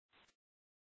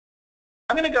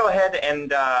I'm going to go ahead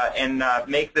and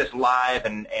make this live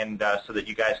and so that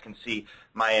you guys can see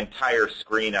my entire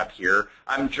screen up here.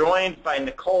 I'm joined by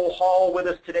Nicole Hall with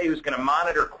us today, who's going to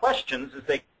monitor questions as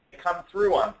they come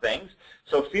through on things.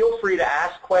 So feel free to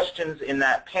ask questions in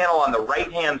that panel on the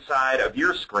right-hand side of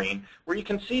your screen where you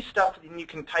can see stuff and you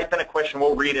can type in a question.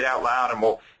 We'll read it out loud and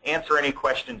we'll answer any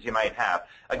questions you might have.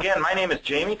 Again, my name is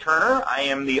Jamie Turner. I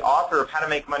am the author of How to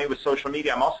Make Money with Social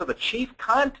Media. I'm also the Chief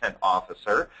Content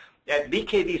Officer at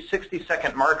BKV's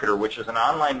 60-Second Marketer, which is an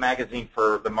online magazine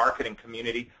for the marketing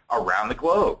community around the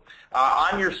globe.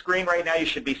 On your screen right now, you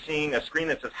should be seeing a screen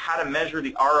that says how to measure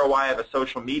the ROI of a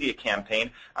social media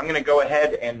campaign. I'm going to go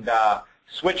ahead and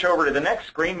switch over to the next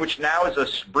screen, which now is a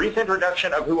brief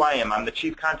introduction of who I am. I'm the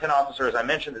Chief Content Officer, as I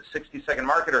mentioned, at 60-Second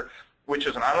Marketer, which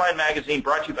is an online magazine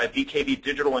brought to you by BKV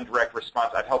Digital and Direct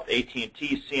Response. I've helped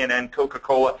AT&T, CNN,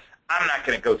 Coca-Cola. I'm not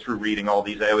going to go through reading all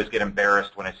these. I always get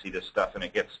embarrassed when I see this stuff, and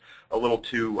it gets a little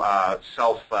too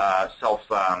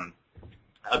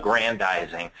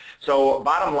self-aggrandizing. So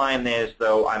bottom line is,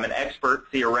 though, I'm an expert,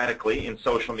 theoretically, in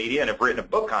social media, and have written a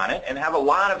book on it, and have a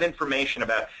lot of information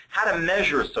about how to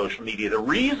measure social media. The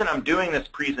reason I'm doing this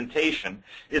presentation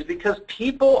is because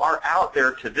people are out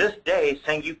there to this day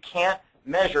saying you can't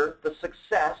measure the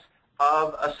success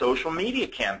of a social media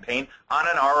campaign on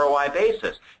an ROI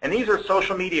basis. And these are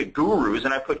social media gurus,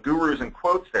 and I put gurus in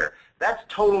quotes there. That's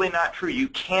totally not true. You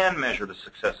can measure the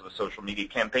success of a social media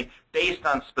campaign based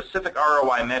on specific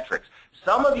ROI metrics.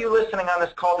 Some of you listening on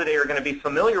this call today are going to be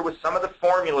familiar with some of the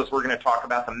formulas we're going to talk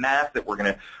about, the math that we're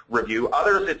going to review.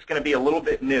 Others, it's going to be a little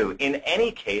bit new. In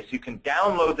any case, you can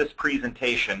download this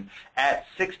presentation at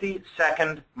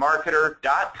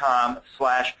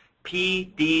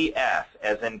 60secondmarketer.com/PDF,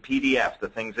 as in PDF, the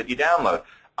things that you download.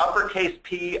 Uppercase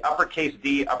P, uppercase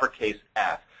D, uppercase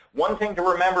F. One thing to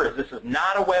remember is this is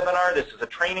not a webinar, this is a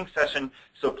training session,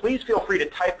 so please feel free to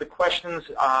type the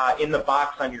questions in the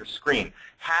box on your screen.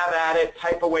 Have at it,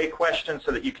 type away questions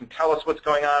so that you can tell us what's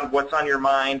going on, what's on your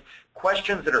mind,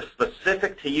 questions that are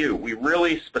specific to you. We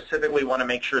really specifically want to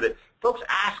make sure that folks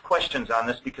ask questions on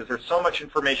this because there's so much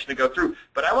information to go through,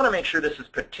 but I want to make sure this is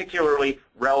particularly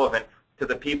relevant to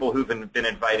the people who've been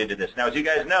invited to this. Now, as you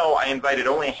guys know, I invited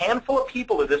only a handful of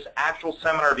people to this actual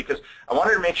seminar because I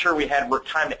wanted to make sure we had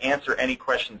time to answer any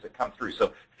questions that come through.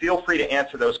 So feel free to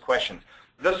answer those questions.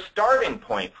 The starting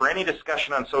point for any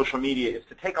discussion on social media is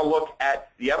to take a look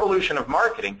at the evolution of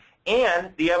marketing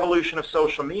and the evolution of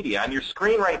social media. On your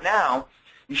screen right now,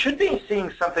 you should be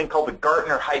seeing something called the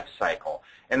Gartner Hype Cycle.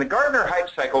 And the Gartner Hype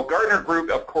Cycle, Gartner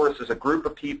Group, of course, is a group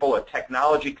of people, a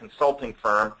technology consulting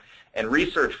firm and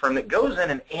research firm that goes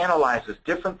in and analyzes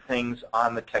different things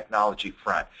on the technology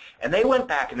front. And they went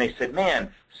back and they said,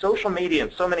 man, social media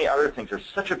and so many other things are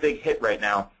such a big hit right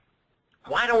now.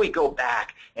 Why don't we go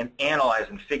back and analyze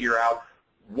and figure out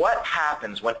what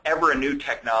happens whenever a new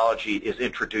technology is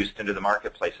introduced into the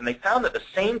marketplace? And they found that the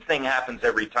same thing happens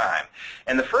every time.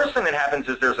 And the first thing that happens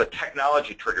is there's a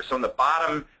technology trigger. So in the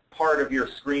bottom part of your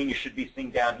screen, you should be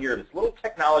seeing down here this little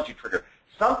technology trigger.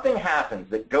 Something happens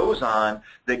that goes on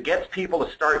that gets people to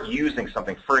start using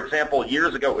something. For example,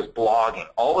 years ago it was blogging.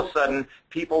 All of a sudden,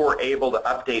 people were able to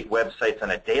update websites on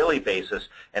a daily basis,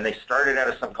 and they started out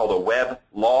as something called a web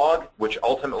log, which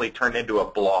ultimately turned into a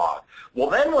blog. Well,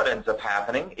 then what ends up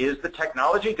happening is the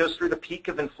technology goes through the peak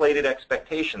of inflated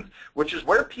expectations, which is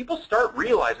where people start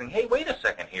realizing, hey, wait a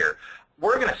second here.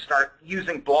 We're going to start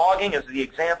using blogging as the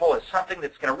example as something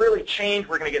that's going to really change.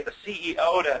 We're going to get the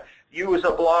CEO to use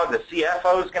a blog, the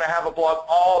CFO is going to have a blog,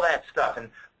 all that stuff. And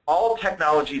all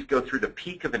technologies go through the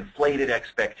peak of inflated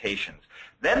expectations.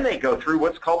 Then they go through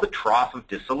what's called the trough of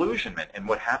disillusionment. And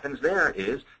what happens there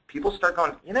is people start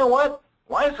going, you know what?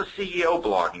 Why is the CEO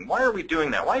blogging? Why are we doing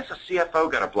that? Why has the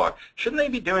CFO got a blog? Shouldn't they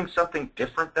be doing something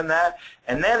different than that?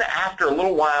 And then after a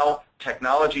little while,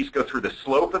 technologies go through the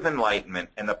slope of enlightenment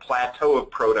and the plateau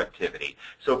of productivity.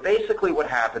 So basically what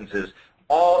happens is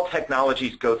all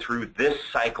technologies go through this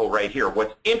cycle right here.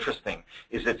 What's interesting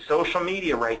is that social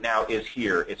media right now is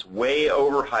here. It's way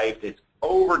overhyped. It's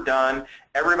overdone.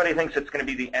 Everybody thinks it's going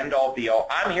to be the end-all, be-all.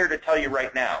 I'm here to tell you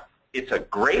right now, it's a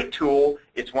great tool.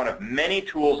 It's one of many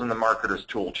tools in the marketer's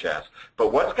tool chest.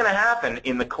 But what's going to happen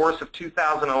in the course of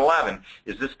 2011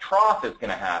 is this trough is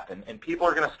going to happen, and people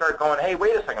are going to start going, hey,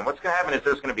 wait a second. What's going to happen is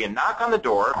there's going to be a knock on the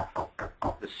door.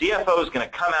 The CFO is going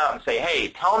to come out and say, hey,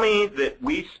 tell me that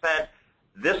we spent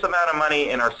this amount of money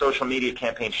in our social media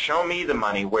campaign. Show me the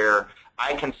money where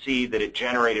I can see that it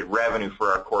generated revenue for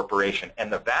our corporation. And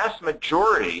the vast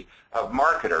majority of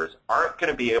marketers aren't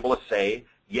going to be able to say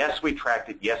Yes, we tracked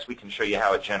it. Yes, we can show you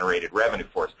how it generated revenue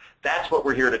for us. That's what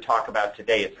we're here to talk about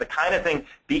today. It's the kind of thing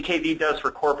BKV does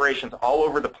for corporations all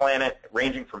over the planet,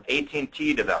 ranging from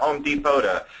AT&T to the Home Depot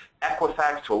to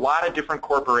Equifax to a lot of different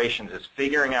corporations, is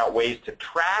figuring out ways to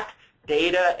track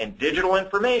data and digital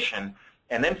information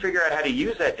and then figure out how to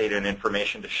use that data and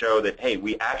information to show that, hey,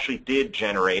 we actually did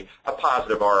generate a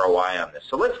positive ROI on this.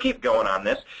 So let's keep going on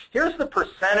this. Here's the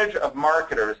percentage of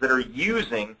marketers that are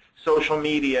using social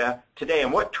media today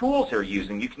and what tools they're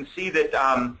using. You can see that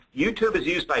YouTube is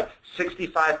used by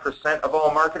 65% of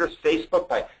all marketers, Facebook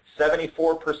by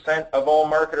 74% of all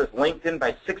marketers, LinkedIn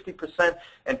by 60%,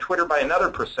 and Twitter by another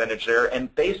percentage there.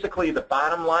 And basically the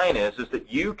bottom line is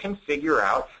that you can figure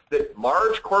out that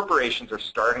large corporations are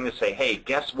starting to say, hey,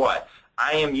 guess what?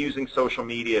 I am using social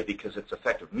media because it's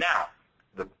effective. Now,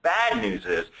 the bad news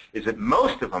is that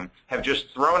most of them have just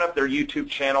thrown up their YouTube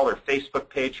channel, their Facebook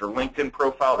page, their LinkedIn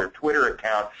profile, their Twitter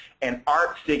account, and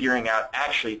aren't figuring out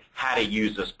actually how to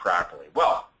use this properly.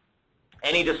 Well,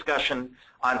 any discussion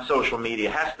on social media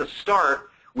has to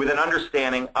start with an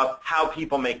understanding of how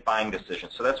people make buying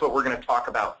decisions. So that's what we're going to talk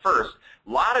about first.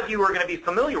 A lot of you are going to be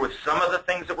familiar with some of the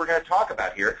things that we're going to talk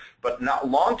about here, but not a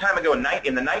long time ago, in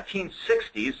the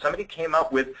 1960s, somebody came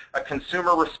up with a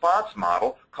consumer response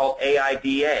model called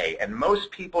AIDA, and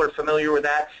most people are familiar with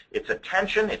that. It's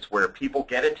attention. It's where people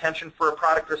get attention for a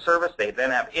product or service. They then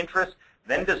have interest,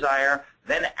 then desire,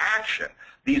 then action.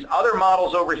 These other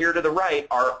models over here to the right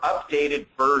are updated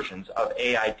versions of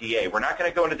AIDA. We're not going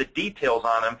to go into the details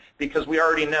on them because we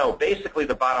already know basically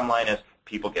the bottom line is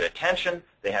people get attention,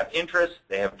 they have interest,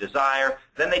 they have desire,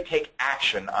 then they take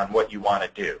action on what you want to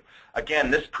do.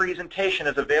 Again, this presentation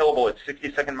is available at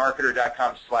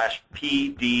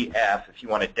 60secondmarketer.com/PDF if you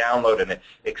want to download an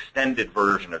extended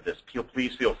version of this.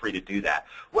 Please feel free to do that.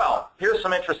 Well, here's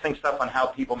some interesting stuff on how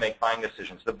people make buying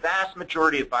decisions. The vast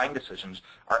majority of buying decisions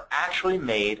are actually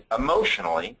made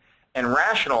emotionally and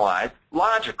rationalized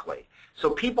logically.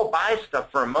 So people buy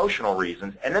stuff for emotional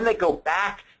reasons, and then they go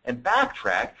back and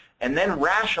backtrack and then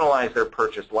rationalize their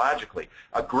purchase logically.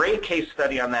 A great case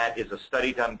study on that is a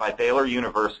study done by Baylor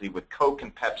University with Coke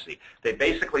and Pepsi. They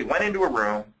basically went into a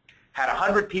room, had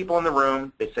 100 people in the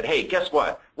room. They said, hey, guess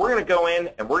what? We're going to go in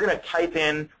and we're going to type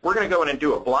in, we're going to go in and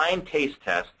do a blind taste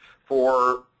test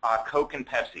for Coke and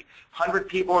Pepsi. 100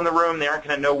 people in the room, they aren't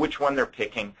going to know which one they're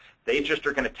picking. They just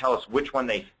are going to tell us which one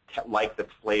they like the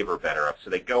flavor better of. So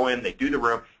they go in, they do the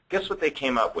room. Guess what they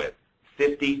came up with?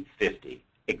 50-50.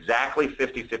 Exactly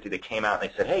 50-50. They came out and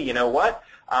they said, hey, you know what?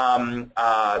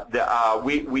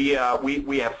 We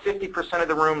have 50% of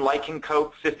the room liking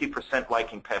Coke, 50%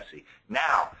 liking Pepsi.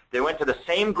 Now, they went to the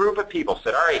same group of people,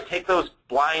 said, all right, take those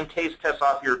blind taste tests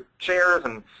off your chairs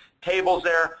and tables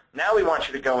there. Now we want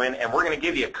you to go in and we're going to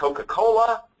give you a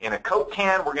Coca-Cola in a Coke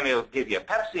can. We're going to give you a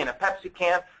Pepsi in a Pepsi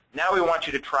can. Now we want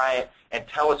you to try it and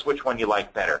tell us which one you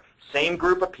like better. Same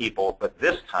group of people, but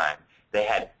this time they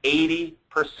had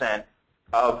 80%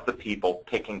 of the people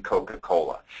picking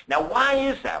Coca-Cola. Now, why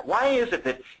is that? Why is it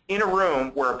that in a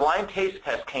room where a blind taste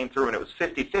test came through and it was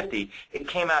 50-50, it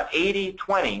came out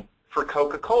 80-20 for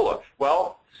Coca-Cola?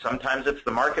 Well, sometimes it's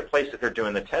the marketplace that they're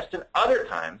doing the test, and other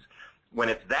times, when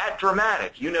it's that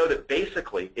dramatic, you know that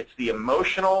basically it's the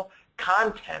emotional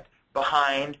content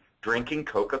behind drinking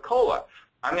Coca-Cola.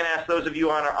 I'm going to ask those of you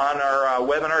on our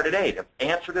webinar today to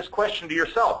answer this question to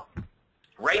yourself.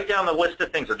 Write down the list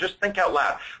of things, or just think out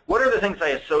loud. What are the things I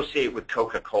associate with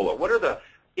Coca-Cola? What are the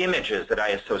images that I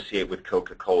associate with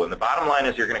Coca-Cola? And the bottom line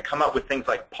is you're going to come up with things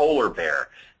like Polar Bear,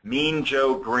 Mean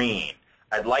Joe Green,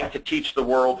 I'd like to teach the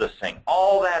world to sing,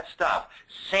 all that stuff,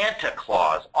 Santa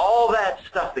Claus, all that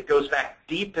stuff that goes back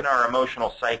deep in our emotional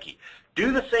psyche.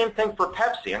 Do the same thing for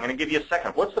Pepsi. I'm going to give you a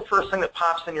second. What's the first thing that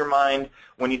pops in your mind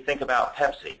when you think about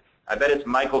Pepsi? I bet it's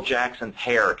Michael Jackson's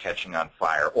hair catching on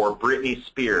fire, or Britney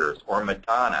Spears, or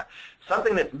Madonna.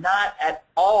 Something that's not at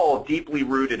all deeply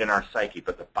rooted in our psyche.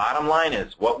 But the bottom line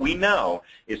is, what we know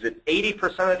is that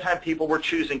 80% of the time people were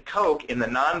choosing Coke in the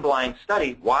non-blind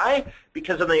study. Why?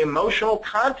 Because of the emotional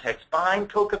context behind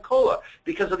Coca-Cola.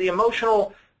 Because of the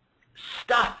emotional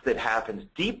stuff that happens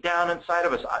deep down inside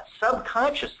of us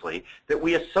subconsciously that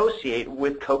we associate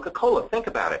with Coca-Cola. Think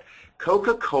about it.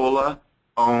 Coca-Cola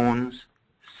owns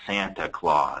Santa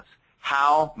Claus.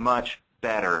 How much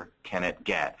better can it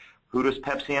get? Who does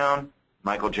Pepsi own?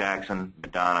 Michael Jackson,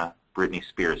 Madonna, Britney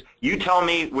Spears. You tell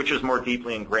me which is more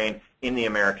deeply ingrained in the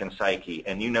American psyche,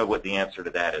 and you know what the answer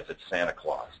to that is. It's Santa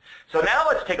Claus. So now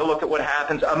let's take a look at what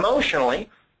happens emotionally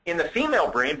in the female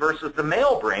brain versus the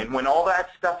male brain when all that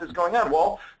stuff is going on.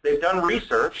 Well, they've done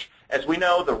research, As we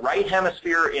know, the right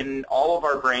hemisphere in all of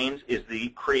our brains is the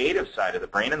creative side of the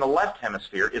brain, and the left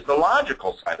hemisphere is the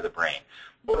logical side of the brain.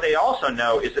 What they also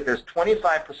know is that there's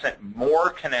 25% more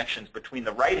connections between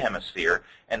the right hemisphere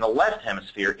and the left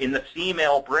hemisphere in the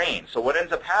female brain. So what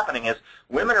ends up happening is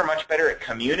women are much better at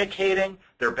communicating,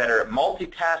 they're better at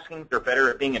multitasking, they're better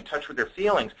at being in touch with their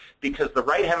feelings because the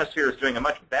right hemisphere is doing a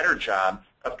much better job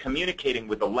of communicating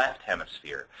with the left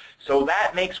hemisphere. So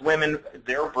that makes women,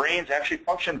 their brains actually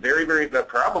function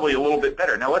probably a little bit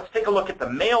better. Now let's take a look at the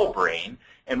male brain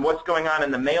and what's going on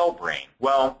in the male brain.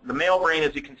 Well, the male brain,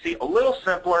 as you can see, a little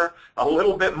simpler, a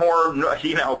little bit more,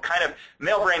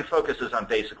 male brain focuses on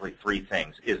basically three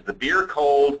things. Is the beer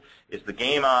cold? Is the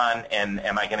game on? And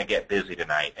am I going to get busy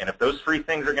tonight? And if those three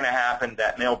things are going to happen,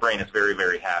 that male brain is very,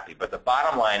 very happy. But the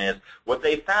bottom line is, what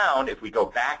they found, if we go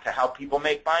back to how people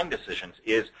make buying decisions,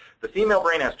 is the female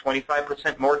brain has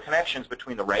 25% more connections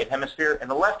between the right hemisphere and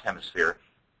the left hemisphere.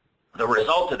 The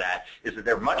result of that is that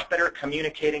they're much better at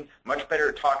communicating, much better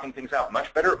at talking things out,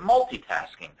 much better at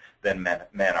multitasking than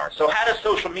men are. So how does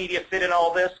social media fit in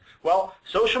all this? Well,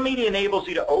 social media enables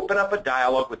you to open up a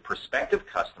dialogue with prospective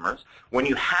customers. When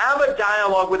you have a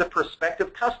dialogue with a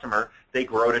prospective customer, they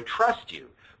grow to trust you.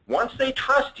 Once they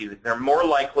trust you, they're more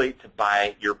likely to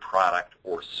buy your product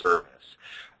or service.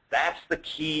 That's the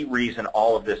key reason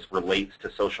all of this relates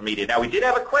to social media. Now, we did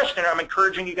have a question. I'm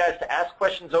encouraging you guys to ask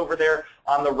questions over there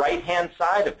on the right-hand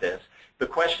side of this. The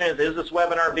question is this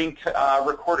webinar being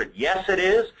recorded? Yes, it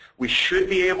is. We should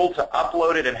be able to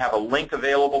upload it and have a link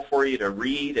available for you to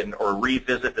read or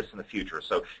revisit this in the future.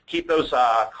 So keep those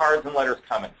cards and letters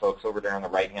coming, folks, over there on the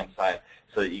right-hand side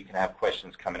so that you can have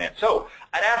questions coming in. So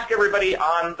I'd ask everybody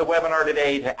on the webinar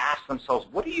today to ask themselves,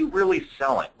 what are you really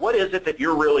selling? What is it that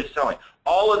you're really selling?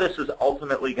 All of this is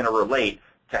ultimately going to relate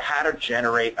to how to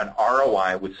generate an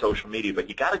ROI with social media, but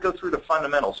you got to go through the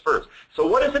fundamentals first. So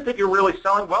what is it that you're really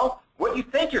selling? Well, what you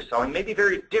think you're selling may be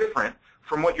very different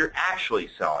from what you're actually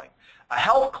selling. A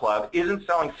health club isn't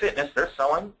selling fitness. They're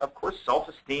selling, of course,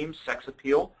 self-esteem, sex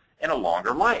appeal, and a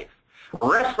longer life. A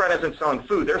restaurant isn't selling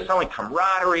food. They're selling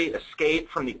camaraderie, escape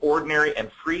from the ordinary, and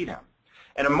freedom.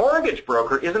 And a mortgage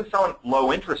broker isn't selling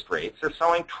low interest rates. They're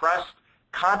selling trust,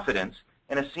 confidence,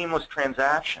 and a seamless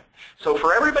transaction. So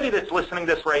for everybody that's listening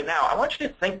to this right now, I want you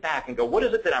to think back and go, what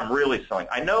is it that I'm really selling?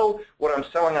 I know what I'm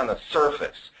selling on the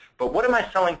surface, but what am I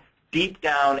selling deep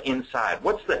down inside?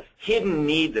 What's the hidden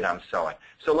need that I'm selling?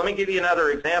 So let me give you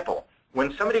another example.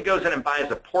 When somebody goes in and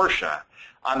buys a Porsche,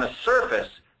 on the surface,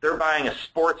 they're buying a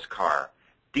sports car.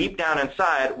 Deep down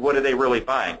inside, what are they really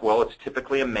buying? Well, it's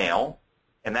typically a male,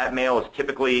 and that male is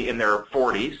typically in their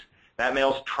 40s. That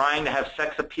male's trying to have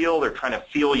sex appeal. They're trying to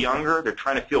feel younger. They're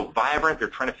trying to feel vibrant. They're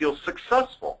trying to feel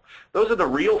successful. Those are the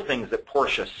real things that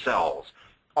Porsche sells.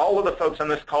 All of the folks on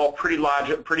this call,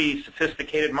 pretty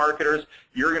sophisticated marketers,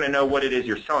 you're going to know what it is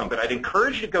you're selling. But I'd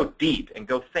encourage you to go deep and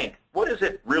go think, what is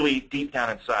it really deep down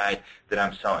inside that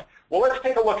I'm selling? Well, let's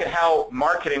take a look at how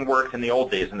marketing worked in the old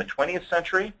days. In the 20th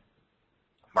century,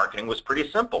 marketing was pretty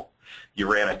simple.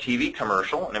 You ran a TV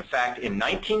commercial, and in fact, in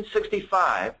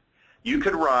 1965, you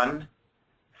could run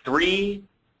 3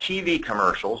 TV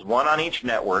commercials, one on each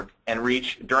network, and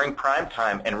reach, during prime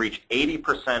time, and reach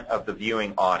 80% of the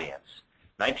viewing audience.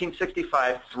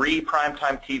 1965, 3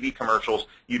 primetime TV commercials,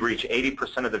 you'd reach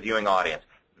 80% of the viewing audience.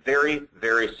 Very,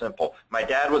 very simple. My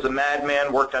dad was a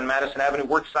madman, worked on Madison Avenue,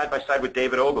 worked side by side with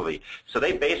David Ogilvy. So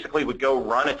they basically would go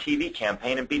run a TV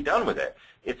campaign and be done with it.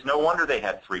 It's no wonder they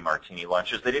had 3 martini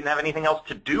lunches. They didn't have anything else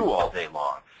to do all day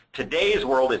long. Today's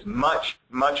world is much,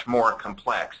 much more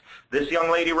complex. This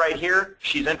young lady right here,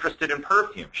 she's interested in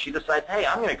perfume. She decides, hey,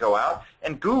 I'm going to go out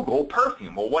and Google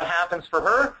perfume. Well, what happens for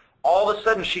her? All of a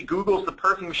sudden, she Googles the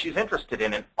perfume she's interested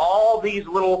in, and all these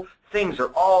little things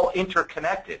are all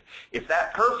interconnected. If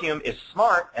that perfume is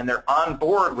smart and they're on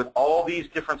board with all these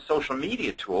different social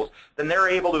media tools, then they're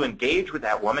able to engage with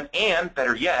that woman and,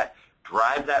 better yet,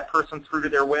 drive that person through to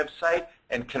their website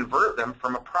and convert them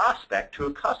from a prospect to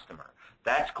a customer.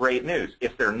 That's great news.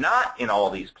 If they're not in all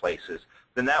these places,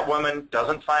 then that woman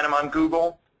doesn't find them on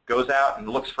Google, goes out and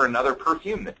looks for another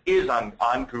perfume that is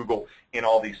on Google in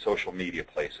all these social media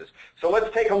places. So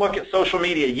let's take a look at social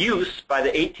media use by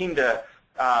the 18 to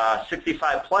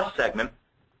 65 plus segment.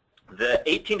 The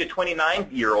 18 to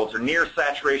 29-year-olds are near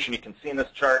saturation. You can see in this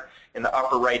chart in the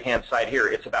upper right-hand side here,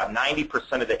 it's about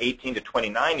 90% of the 18 to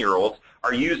 29-year-olds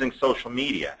are using social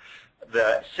media.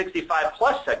 The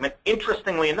 65-plus segment,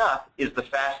 interestingly enough, is the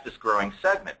fastest growing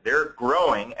segment. They're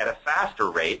growing at a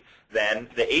faster rate than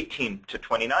the 18 to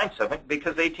 29 segment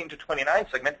because the 18 to 29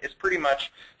 segment is pretty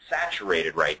much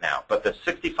saturated right now. But the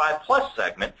 65-plus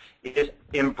segment is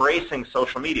embracing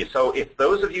social media. So if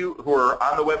those of you who are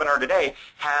on the webinar today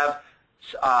have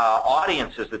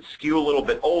audiences that skew a little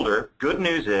bit older, good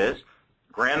news is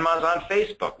grandma's on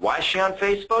Facebook. Why is she on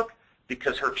Facebook?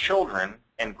 Because her children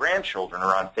and grandchildren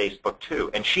are on Facebook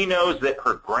too. And she knows that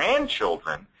her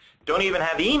grandchildren don't even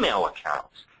have email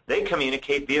accounts. They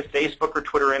communicate via Facebook or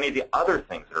Twitter or any of the other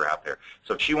things that are out there.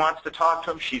 So if she wants to talk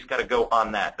to them, she's got to go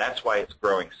on that. That's why it's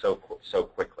growing so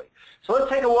quickly. So let's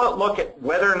take a look at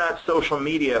whether or not social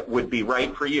media would be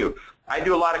right for you. I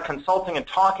do a lot of consulting and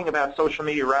talking about social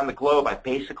media around the globe. I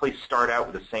basically start out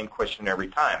with the same question every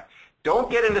time. Don't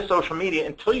get into social media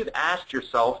until you've asked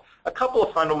yourself a couple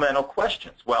of fundamental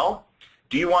questions. Well,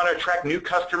 do you want to attract new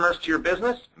customers to your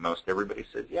business? Most everybody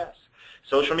says yes.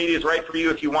 Social media is right for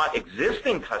you if you want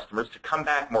existing customers to come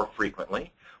back more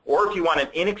frequently, or if you want an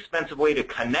inexpensive way to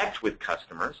connect with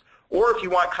customers, or if you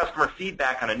want customer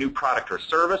feedback on a new product or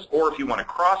service, or if you want to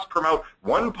cross-promote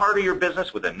one part of your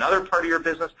business with another part of your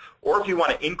business, or if you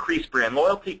want to increase brand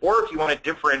loyalty, or if you want to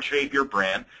differentiate your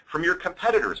brand from your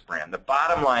competitor's brand. The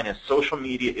bottom line is social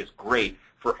media is great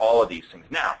for all of these things.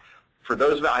 Now, for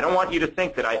those of you, I don't want you to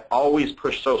think that I always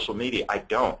push social media. I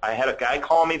don't. I had a guy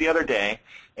call me the other day,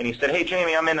 and he said, "Hey,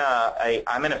 Jamie, I'm in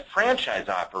a franchise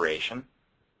operation,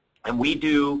 and we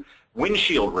do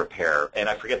windshield repair," and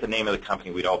I forget the name of the company.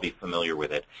 We'd all be familiar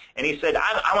with it. And he said,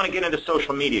 I want to get into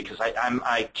social media because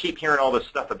I keep hearing all this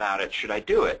stuff about it. Should I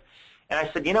do it? And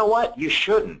I said, you know what? You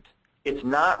shouldn't. It's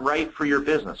not right for your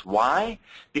business. Why?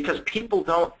 Because people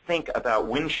don't think about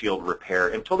windshield repair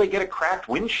until they get a cracked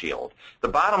windshield. The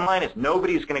bottom line is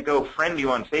nobody's going to go friend you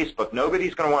on Facebook.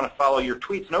 Nobody's going to want to follow your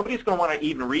tweets. Nobody's going to want to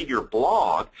even read your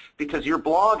blog because you're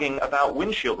blogging about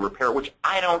windshield repair, which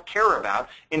I don't care about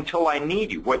until I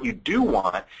need you. What you do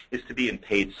want is to be in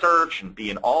paid search and be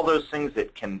in all those things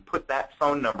that can put that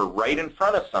phone number right in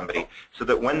front of somebody so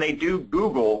that when they do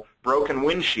Google broken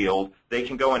windshield, they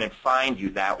can go in and find you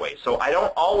that way. So I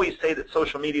don't always say that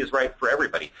social media is right for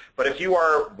everybody, but if you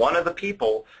are one of the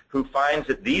people who finds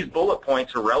that these bullet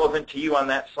points are relevant to you on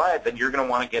that slide, then you're going to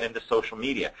want to get into social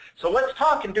media. So let's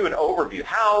talk and do an overview,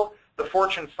 how the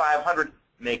Fortune 500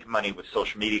 make money with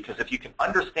social media, because if you can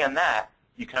understand that,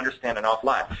 you can understand an awful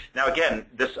lot. Now again,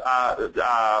 this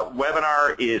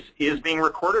webinar is being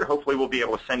recorded. Hopefully we'll be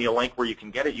able to send you a link where you can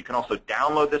get it. You can also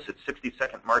download this at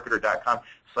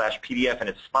 60secondmarketer.com/PDF, and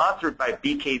it's sponsored by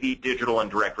BKV Digital and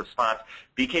Direct Response.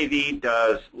 BKV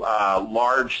does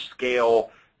large-scale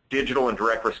digital and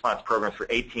direct response programs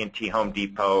for AT&T, Home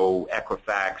Depot,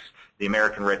 Equifax, the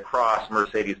American Red Cross,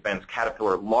 Mercedes-Benz,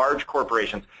 Caterpillar, large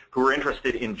corporations who are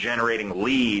interested in generating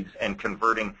leads and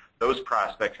converting those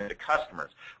prospects into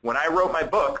customers. When I wrote my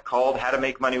book called How to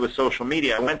Make Money with Social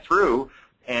Media, I went through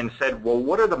and said, well,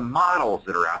 what are the models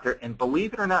that are out there? And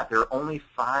believe it or not, there are only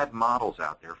 5 models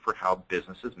out there for how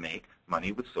businesses make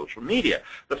money with social media.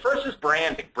 The first is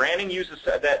branding. Branding uses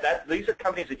these are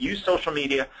companies that use social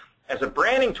media as a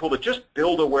branding tool to just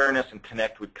build awareness and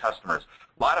connect with customers.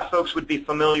 A lot of folks would be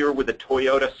familiar with the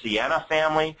Toyota Sienna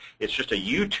family. It's just a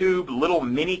YouTube little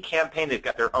mini campaign. They've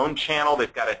got their own channel.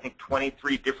 They've got, I think,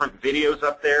 23 different videos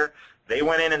up there. They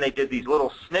went in and they did these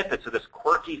little snippets of this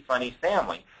quirky, funny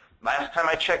family. Last time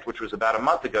I checked, which was about a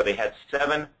month ago, they had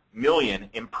 7 million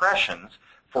impressions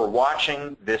for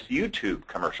watching this YouTube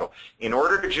commercial. In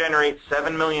order to generate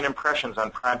 7 million impressions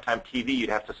on primetime TV, you'd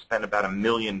have to spend about $1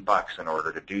 million in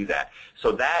order to do that.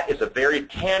 So that is a very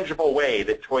tangible way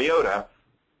that Toyota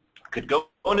could go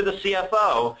into the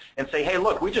CFO and say, hey,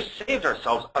 look, we just saved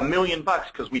ourselves $1 million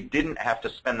because we didn't have to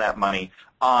spend that money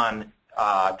on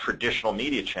traditional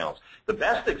media channels. The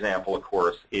best example, of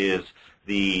course, is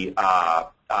the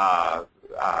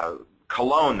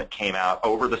cologne that came out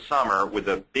over the summer with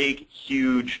a big,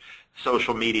 huge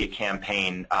social media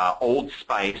campaign. Old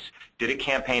Spice did a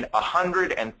campaign,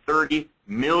 130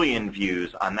 million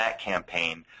views on that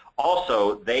campaign.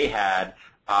 Also, they had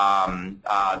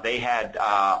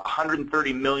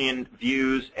 130 million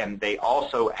views, and they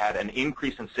also had an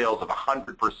increase in sales of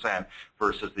 100%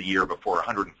 versus the year before,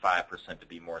 105% to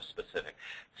be more specific.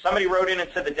 Somebody wrote in and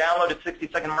said the download at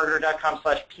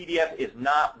 60secondmarketer.com/PDF is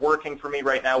not working for me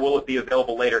right now. Will it be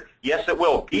available later? Yes, it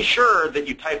will. Be sure that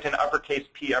you typed in uppercase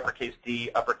P, uppercase D,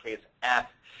 uppercase F.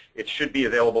 It should be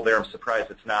available there. I'm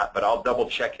surprised it's not, but I'll double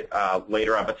check it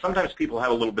later on. But sometimes people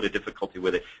have a little bit of difficulty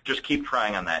with it. Just keep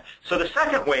trying on that. So the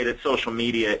second way that social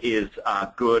media is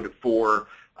good for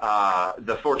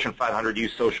the Fortune 500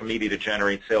 use social media to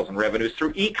generate sales and revenues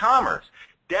through e-commerce.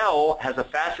 Dell has a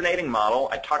fascinating model.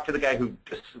 I talked to the guy who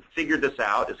just figured this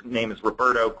out. His name is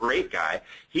Roberto, great guy.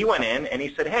 He went in and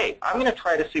he said, hey, I'm going to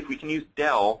try to see if we can use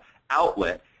Dell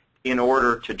Outlet in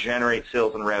order to generate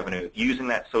sales and revenue using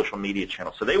that social media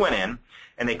channel. So they went in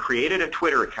and they created a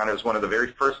Twitter account. It was one of the very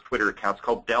first Twitter accounts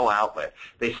called Dell Outlet.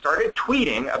 They started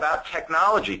tweeting about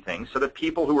technology things so that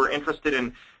people who were interested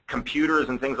in computers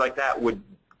and things like that would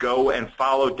go and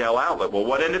follow Dell Outlet. Well,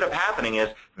 what ended up happening is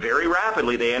very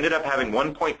rapidly they ended up having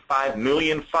 1.5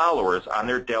 million followers on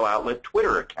their Dell Outlet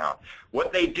Twitter account.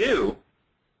 What they do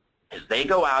is they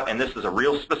go out, and this is a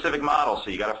real specific model,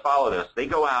 so you got to follow this. They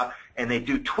go out and they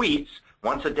do tweets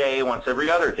once a day, once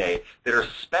every other day, that are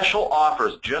special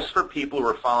offers just for people who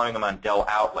are following them on Dell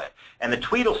Outlet. And the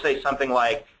tweet will say something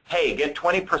like, hey, get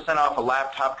 20% off a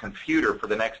laptop computer for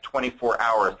the next 24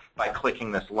 hours by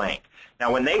clicking this link.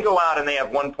 Now, when they go out and they have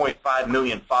 1.5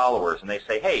 million followers and they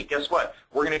say, hey, guess what?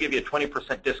 We're going to give you a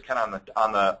 20% discount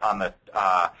on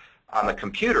the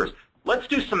computers. Let's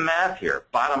do some math here.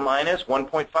 Bottom line is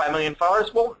 1.5 million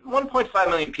followers. Well, 1.5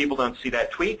 million people don't see that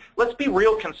tweet. Let's be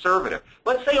real conservative.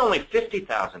 Let's say only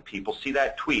 50,000 people see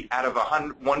that tweet out of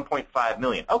 1.5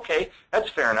 million. Okay,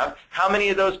 that's fair enough. How many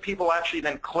of those people actually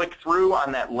then click through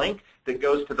on that link that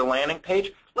goes to the landing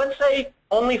page? Let's say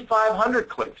only 500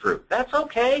 click through. That's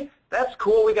okay. That's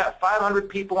cool. We got 500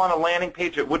 people on a landing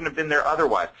page that wouldn't have been there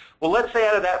otherwise. Well, let's say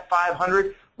out of that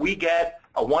 500, we get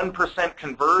a 1%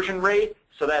 conversion rate.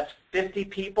 So that's 50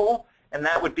 people, and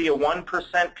that would be a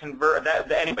 1% convert.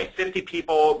 Anyway, 50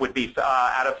 people would be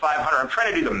out of 500. I'm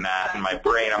trying to do the math in my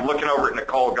brain. I'm looking over at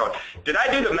Nicole going, did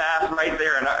I do the math right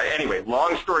there? And anyway,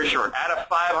 long story short, out of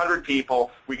 500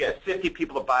 people, we get 50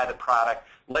 people to buy the product.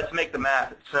 Let's make the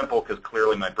math simple because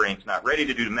clearly my brain's not ready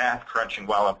to do math crunching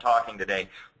while I'm talking today.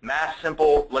 Math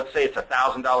simple, let's say it's a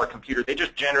 $1,000 computer. They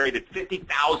just generated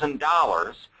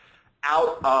 $50,000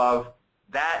 out of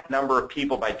that number of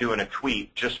people by doing a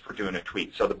tweet, just for doing a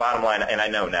tweet. So the bottom line, and I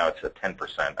know now it's at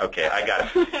 10%. Okay, I got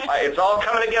it. It's all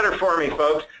coming together for me,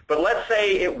 folks. But let's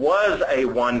say it was a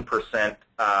 1%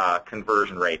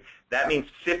 conversion rate. That means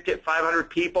 500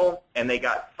 people, and they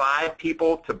got 5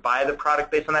 people to buy the product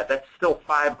based on that. That's still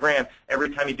 $5,000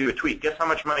 every time you do a tweet. Guess how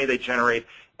much money they generate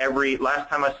last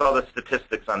time I saw the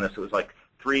statistics on this, it was like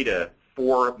 $3 to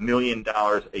 $4 million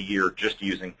a year just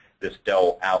using this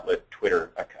Dell Outlet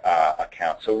Twitter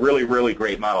account. So really, really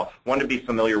great model. One to be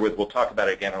familiar with. We'll talk about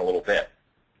it again in a little bit.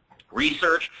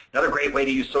 Research, another great way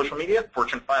to use social media.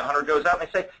 Fortune 500 goes out and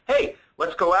they say, hey,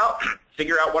 let's go out,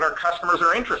 figure out what our customers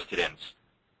are interested in.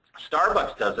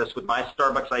 Starbucks does this with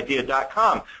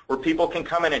mystarbucksidea.com, where people can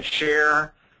come in and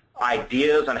share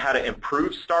ideas on how to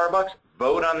improve Starbucks,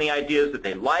 vote on the ideas that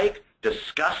they like,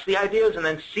 discuss the ideas, and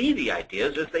then see the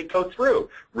ideas as they go through.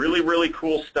 Really, really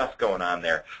cool stuff going on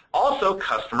there. Also,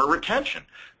 customer retention.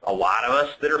 A lot of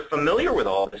us that are familiar with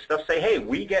all this stuff say, hey,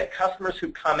 we get customers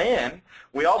who come in.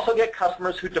 We also get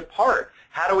customers who depart.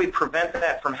 How do we prevent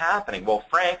that from happening? Well,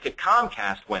 Frank at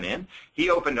Comcast went in. He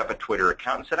opened up a Twitter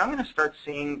account and said, I'm going to start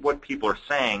seeing what people are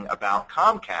saying about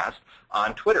Comcast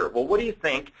on Twitter. Well, what do you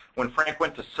think when Frank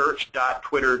went to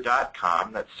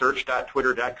search.twitter.com, that's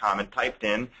search.twitter.com, and typed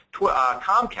in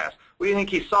Comcast? What do you think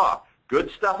he saw?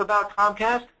 Good stuff about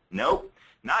Comcast? Nope,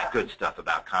 not good stuff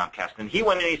about Comcast. And he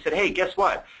went in and he said, hey, guess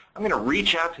what? I'm going to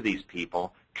reach out to these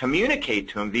people, communicate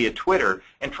to them via Twitter,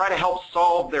 and try to help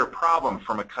solve their problem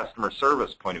from a customer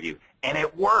service point of view. And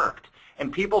it worked.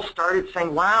 And people started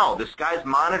saying, wow, this guy's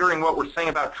monitoring what we're saying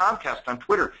about Comcast on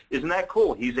Twitter. Isn't that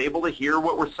cool? He's able to hear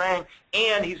what we're saying,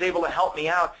 and he's able to help me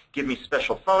out, give me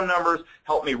special phone numbers,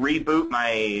 help me reboot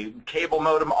my cable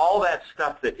modem, all that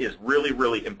stuff that is really,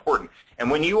 really important.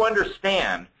 And when you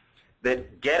understand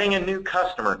that getting a new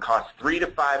customer costs 3 to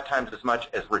 5 times as much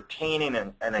as retaining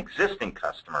an existing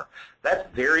customer, that's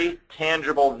very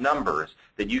tangible numbers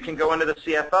that you can go into the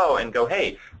CFO and go,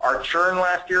 hey, our churn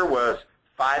last year was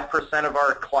 5% of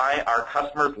our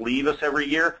customers leave us every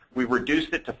year. We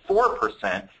reduced it to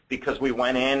 4% because we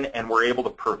went in and were able to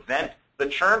prevent the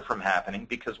churn from happening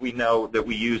because we know that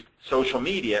we used social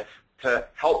media to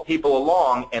help people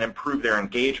along and improve their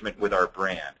engagement with our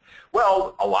brand.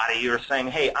 Well, a lot of you are saying,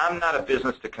 hey, I'm not a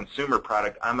business-to-consumer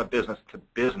product. I'm a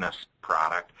business-to-business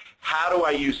product. How do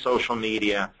I use social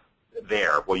media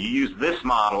there? Well, you use this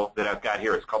model that I've got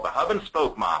here. It's called the hub and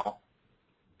spoke model.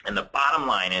 And the bottom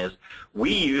line is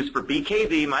we use for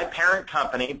BKV, my parent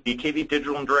company, BKV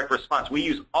Digital and Direct Response, we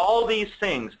use all these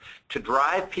things to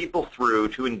drive people through,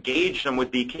 to engage them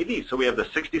with BKV. So we have the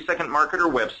 60-Second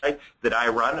Marketer website that I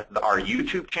run, our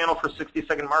YouTube channel for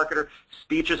 60-Second Marketer,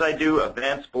 speeches I do,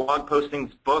 events, blog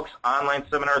postings, books, online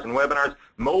seminars and webinars,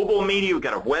 mobile media. We've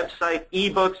got a website,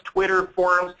 ebooks, Twitter,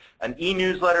 forums, an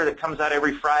e-newsletter that comes out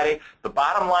every Friday. The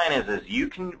bottom line is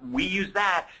we use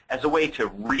that as a way to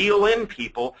reel in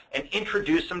people and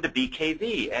introduce them to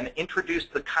BKV and introduce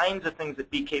the kinds of things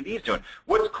that BKV is doing.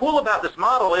 What's cool about this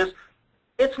model is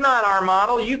it's not our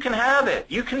model. You can have it.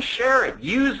 You can share it.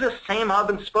 Use this same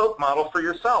hub and spoke model for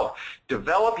yourself.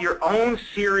 Develop your own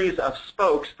series of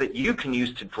spokes that you can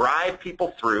use to drive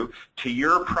people through to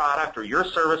your product or your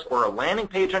service or a landing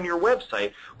page on your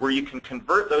website where you can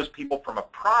convert those people from a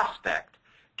prospect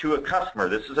to a customer.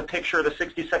 This is a picture of the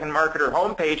 60-Second Marketer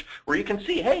homepage where you can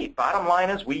see, hey, bottom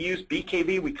line is we use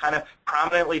BKV. We kind of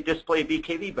prominently display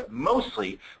BKV, but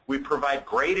mostly we provide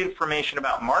great information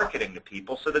about marketing to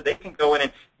people so that they can go in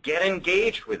and get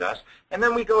engaged with us, and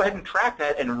then we go ahead and track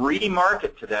that and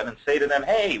remarket to them and say to them,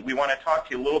 hey, we want to talk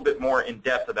to you a little bit more in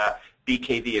depth about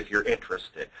BKV if you're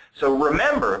interested. So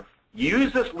remember,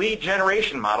 use this lead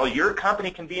generation model. Your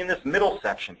company can be in this middle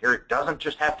section here. It doesn't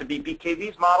just have to be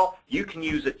BKV's model. You can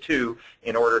use it too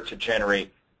in order to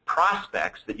generate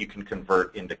prospects that you can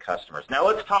convert into customers. Now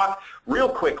let's talk real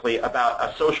quickly about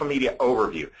a social media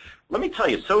overview. Let me tell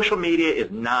you, social media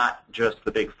is not just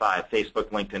the big five: Facebook,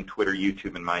 LinkedIn, Twitter,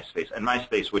 YouTube, and MySpace. And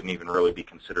MySpace wouldn't even really be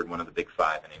considered one of the big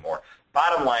five anymore.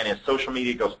 Bottom line is social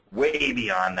media goes way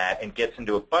beyond that and gets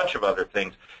into a bunch of other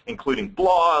things, including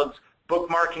blogs,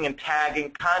 bookmarking and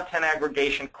tagging, content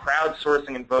aggregation,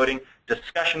 crowdsourcing and voting,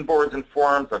 discussion boards and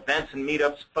forums, events and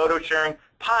meetups, photo sharing,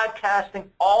 podcasting,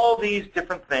 all these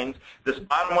different things. This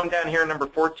bottom one down here, number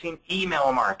 14,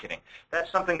 email marketing.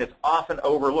 That's something that's often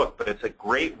overlooked, but it's a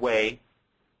great way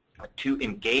to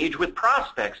engage with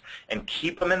prospects and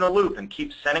keep them in the loop and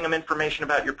keep sending them information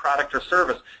about your product or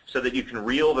service so that you can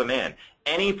reel them in.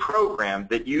 Any program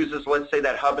that uses, let's say,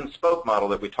 that hub and spoke model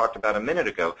that we talked about a minute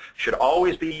ago should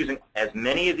always be using as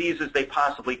many of these as they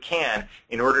possibly can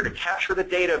in order to capture the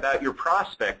data about your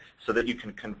prospect so that you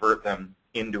can convert them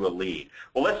into a lead.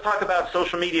 Well, let's talk about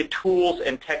social media tools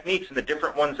and techniques and the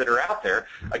different ones that are out there.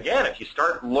 Again, if you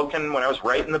start looking, when I was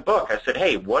writing the book, I said,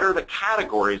 hey, what are the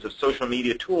categories of social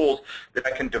media tools that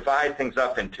I can divide things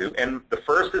up into? And the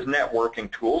first is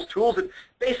networking tools, tools that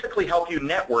basically help you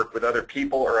network with other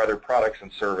people or other products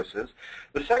and services.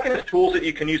 The second is tools that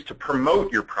you can use to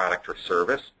promote your product or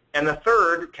service. And the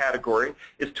third category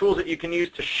is tools that you can use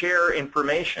to share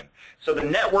information. So the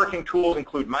networking tools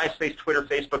include MySpace, Twitter,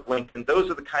 Facebook, LinkedIn. Those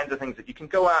are the kinds of things that you can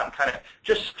go out and kind of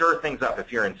just stir things up. If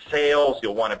you're in sales,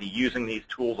 you'll want to be using these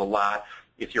tools a lot.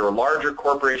 If you're a larger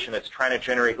corporation that's trying to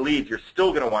generate leads, you're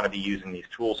still going to want to be using these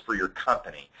tools for your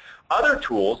company. Other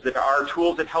tools that are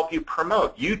tools that help you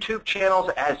promote. YouTube channels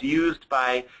as used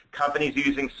by companies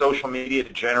using social media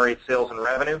to generate sales and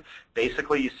revenue.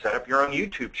 Basically, you set up your own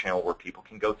YouTube channel where people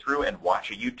can go through and watch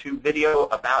a YouTube video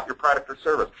about your product or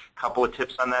service. A couple of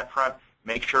tips on that front.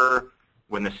 Make sure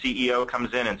when the CEO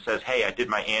comes in and says, hey, I did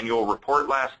my annual report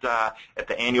at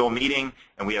the annual meeting,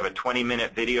 and we have a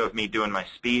 20-minute video of me doing my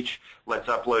speech, let's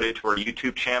upload it to our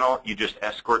YouTube channel. You just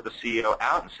escort the CEO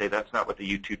out and say that's not what the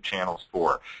YouTube channel is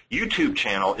for. YouTube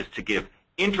channel is to give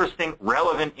interesting,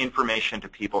 relevant information to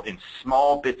people in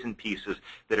small bits and pieces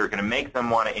that are going to make them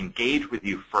want to engage with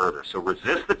you further. So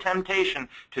resist the temptation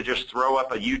to just throw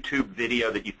up a YouTube video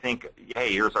that you think,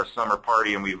 hey, here's our summer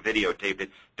party and we videotaped it.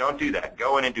 Don't do that.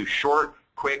 Go in and do short,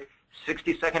 quick,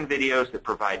 60-second videos that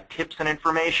provide tips and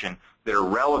information that are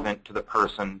relevant to the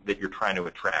person that you're trying to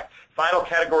attract. Final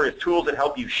category is tools that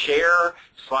help you share.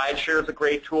 SlideShare is a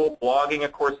great tool. Blogging,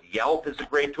 of course. Yelp is a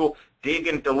great tool. Dig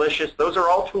and Delicious. Those are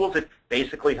all tools that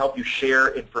basically help you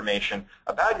share information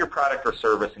about your product or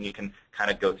service, and you can kind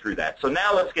of go through that. So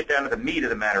now let's get down to the meat of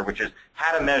the matter, which is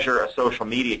how to measure a social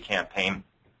media campaign.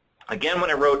 Again, when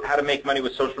I wrote How to Make Money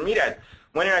with Social Media,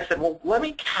 I went in and I said, well, let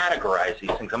me categorize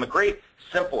these things. I'm a great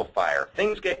simplifier.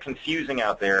 Things get confusing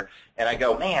out there, and I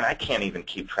go, man, I can't even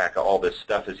keep track of all this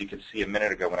stuff, as you could see a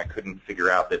minute ago when I couldn't figure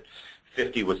out that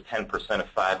 50 was 10% of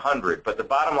 500. But the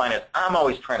bottom line is I'm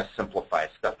always trying to simplify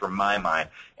stuff from my mind,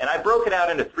 and I broke it out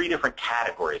into 3 different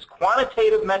categories: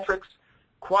 quantitative metrics,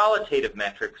 qualitative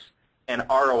metrics, and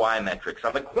ROI metrics.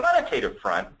 On the quantitative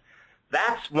front,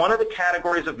 that's one of the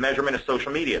categories of measurement of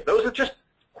social media. Those are just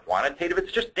quantitative.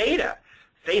 It's just data.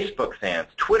 Facebook fans,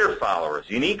 Twitter followers,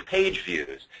 unique page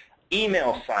views,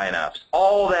 email signups,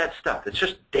 all that stuff. It's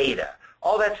just data.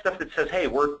 All that stuff that says, hey,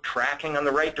 we're tracking on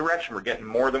the right direction. We're getting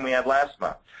more than we had last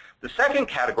month. The second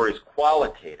category is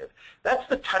qualitative. That's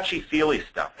the touchy-feely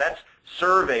stuff. That's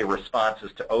survey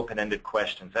responses to open-ended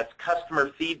questions. That's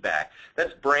customer feedback.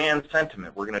 That's brand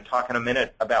sentiment. We're going to talk in a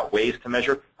minute about ways to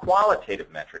measure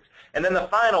qualitative metrics. And then the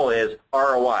final is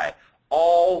ROI.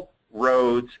 All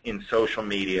roads in social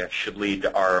media should lead to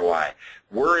ROI.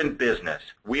 We're in business.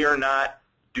 We are not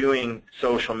doing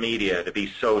social media to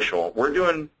be social. We're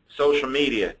doing social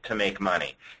media to make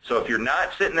money. So if you're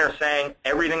not sitting there saying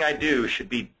everything I do should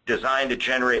be designed to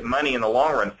generate money in the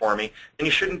long run for me, then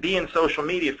you shouldn't be in social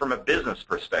media from a business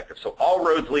perspective. So all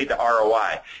roads lead to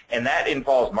ROI, and that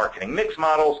involves marketing mix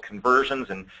models, conversions,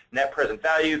 and net present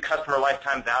value, customer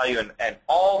lifetime value, and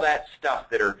all that stuff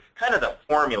that are kind of the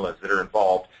formulas that are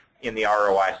involved in the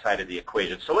ROI side of the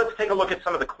equation. So let's take a look at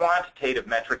some of the quantitative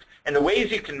metrics and the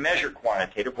ways you can measure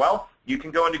quantitative. Well, you can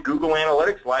go into Google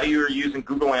Analytics. A lot of you are using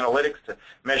Google Analytics to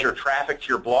measure traffic to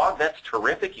your blog. That's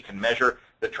terrific. You can measure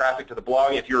the traffic to the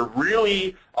blog. If you're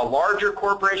really a larger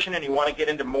corporation and you want to get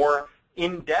into more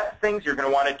in-depth things, you're going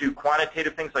to want to do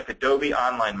quantitative things like Adobe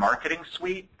Online Marketing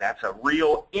Suite. That's a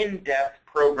real in-depth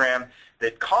program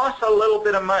that costs a little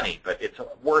bit of money, but it's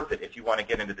worth it if you want to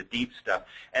get into the deep stuff.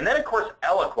 And then, of course,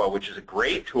 Eloqua, which is a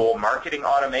great tool, marketing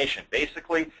automation.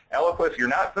 Basically, Eloqua, if you're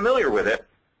not familiar with it,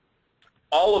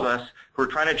 all of us who are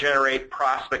trying to generate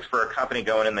prospects for a company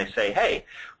go in and they say, hey,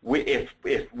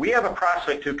 if we have a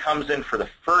prospect who comes in for the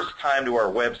first time to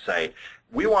our website,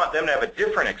 we want them to have a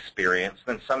different experience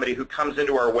than somebody who comes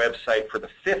into our website for the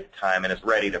 5th time and is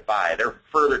ready to buy. They're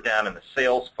further down in the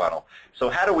sales funnel. So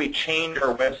how do we change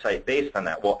our website based on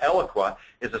that? Well, Eloqua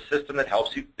is a system that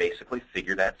helps you basically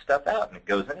figure that stuff out. And it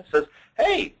goes in and says,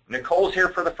 hey, Nicole's here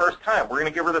for the first time. We're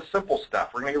going to give her the simple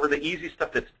stuff. We're going to give her the easy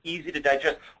stuff that's easy to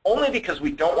digest, only because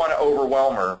we don't want to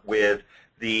overwhelm her with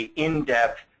the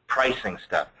in-depth pricing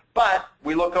stuff. But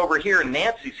we look over here, and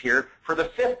Nancy's here for the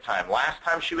 5th time. Last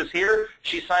time she was here,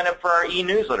 she signed up for our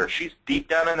e-newsletter. She's deep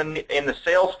down in the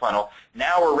sales funnel.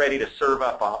 Now we're ready to serve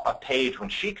up a page when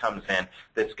she comes in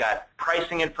that's got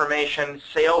pricing information,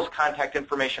 sales contact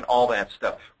information, all that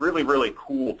stuff. Really, really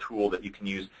cool tool that you can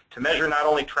use to measure not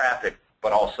only traffic,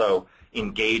 but also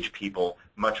engage people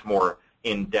much more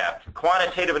in depth.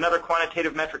 Another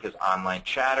quantitative metric is online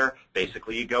chatter.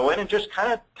 Basically, you go in and just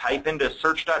kind of type into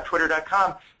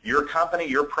search.twitter.com your company,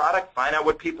 your product, find out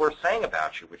what people are saying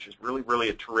about you, which is really, really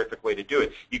a terrific way to do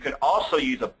it. You can also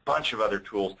use a bunch of other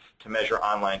tools to measure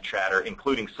online chatter,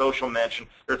 including social mention.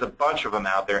 There's a bunch of them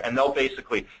out there, and they'll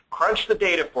basically crunch the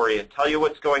data for you, tell you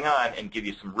what's going on, and give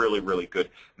you some really, really good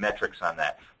metrics on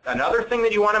that. Another thing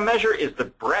that you want to measure is the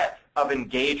breadth of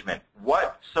engagement.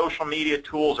 What social media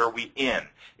tools are we in?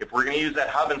 If we're going to use that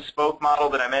hub and spoke model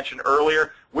that I mentioned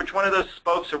earlier, which one of those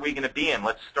spokes are we going to be in?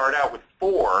 Let's start out with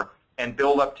 4 and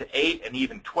build up to 8 and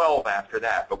even 12 after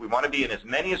that. But we want to be in as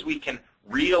many as we can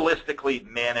realistically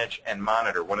manage and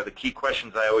monitor. One of the key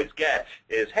questions I always get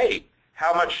is, hey,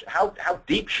 how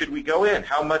deep should we go in?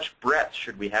 How much breadth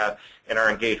should we have in our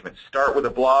engagement? Start with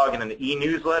a blog and an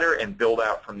e-newsletter and build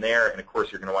out from there. And, of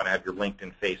course, you're going to want to have your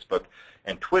LinkedIn, Facebook,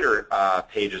 and Twitter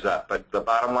pages up. But the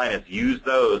bottom line is use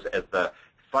those as the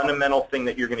fundamental thing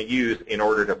that you're going to use in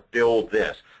order to build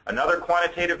this. Another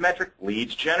quantitative metric,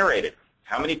 leads generated.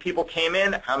 How many people came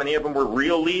in? How many of them were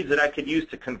real leads that I could use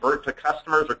to convert to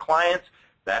customers or clients?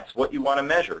 That's what you want to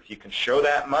measure. If you can show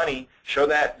that money, show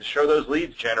those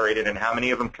leads generated and how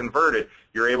many of them converted,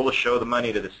 you're able to show the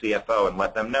money to the CFO and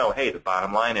let them know, hey, the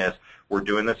bottom line is we're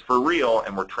doing this for real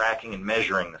and we're tracking and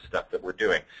measuring the stuff that we're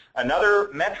doing. Another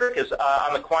metric is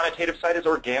on the quantitative side is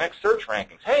organic search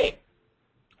rankings. Hey,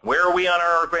 where are we on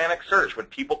our organic search? When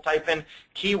people type in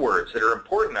keywords that are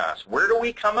important to us, where do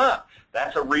we come up?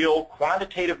 That's a real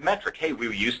quantitative metric. Hey,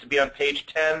 we used to be on page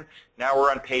 10. Now we're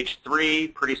on page 3.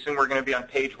 Pretty soon we're going to be on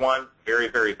page 1. Very,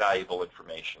 very valuable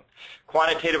information.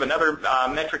 Quantitative, another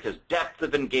metric is depth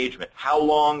of engagement. How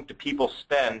long do people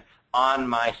spend on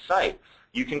my site?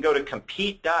 You can go to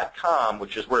compete.com,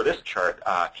 which is where this chart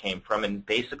came from, and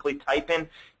basically type in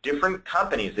different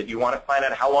companies that you want to find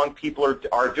out how long people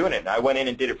are doing it. And I went in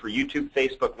and did it for YouTube,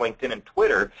 Facebook, LinkedIn, and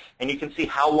Twitter, and you can see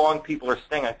how long people are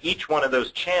staying on each one of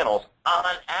those channels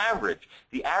on average.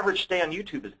 The average stay on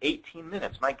YouTube is 18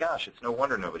 minutes. My gosh, it's no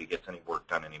wonder nobody gets any work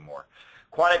done anymore.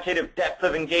 Quantitative depth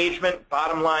of engagement,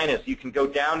 bottom line is you can go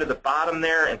down to the bottom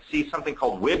there and see something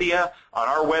called Wibia. On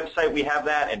our website we have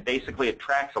that, and basically it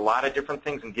tracks a lot of different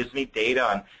things and gives me data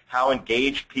on how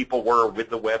engaged people were with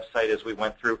the website as we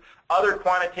went through. Other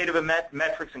quantitative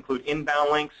metrics include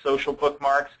inbound links, social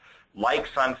bookmarks, likes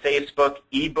on Facebook,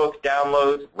 ebook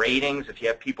downloads, ratings, if you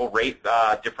have people rate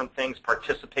different things,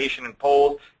 participation in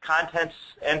polls, content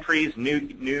entries,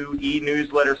 new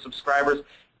e-newsletter subscribers,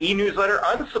 e-newsletter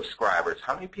unsubscribers.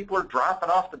 How many people are dropping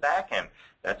off the back end?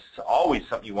 That's always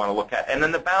something you want to look at. And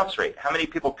then the bounce rate. How many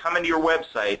people come into your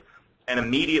website and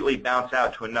immediately bounce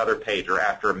out to another page, or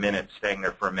after a minute, staying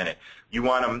there for a minute? You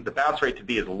want the bounce rate to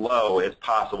be as low as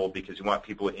possible because you want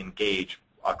people to engage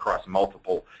across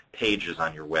multiple pages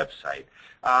on your website.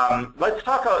 Let's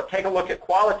take a look at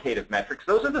qualitative metrics.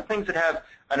 Those are the things that have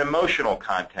an emotional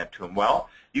content to them. Well,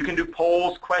 you can do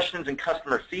polls, questions, and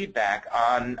customer feedback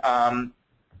on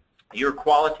your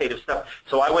qualitative stuff.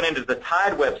 So I went into the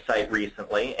Tide website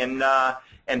recently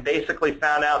and basically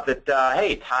found out that,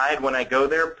 hey, Tide, when I go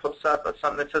there, puts up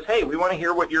something that says, hey, we want to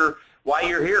hear why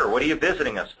you're here. What are you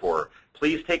visiting us for?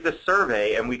 Please take this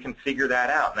survey, and we can figure that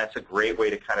out. And that's a great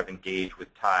way to kind of engage with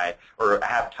Tide, or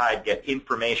have Tide get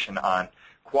information on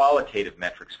qualitative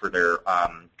metrics for their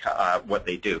what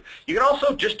they do. You can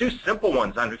also just do simple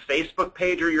ones on your Facebook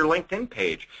page or your LinkedIn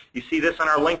page. You see this on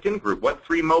our LinkedIn group. What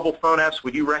 3 mobile phone apps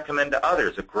would you recommend to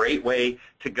others? A great way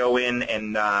to go in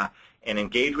and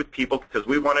engage with people, because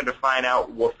we wanted to find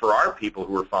out what, for our people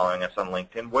who were following us on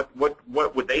LinkedIn,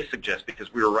 what would they suggest,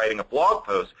 because we were writing a blog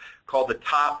post called the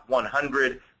Top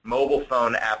 100 Mobile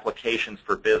Phone Applications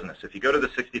for Business. If you go to the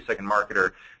 60-Second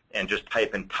Marketer and just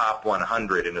type in Top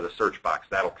 100 into the search box,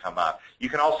 that'll come up. You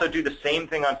can also do the same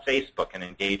thing on Facebook and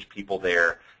engage people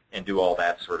there and do all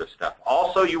that sort of stuff.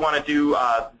 Also, you want to do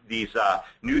these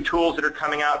new tools that are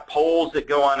coming out, polls that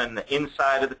go on in the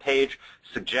inside of the page,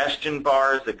 suggestion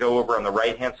bars that go over on the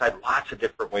right-hand side, lots of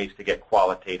different ways to get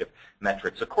qualitative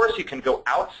metrics. Of course, you can go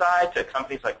outside to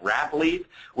companies like Rapleaf,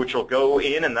 which will go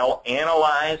in and they'll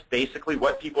analyze basically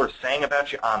what people are saying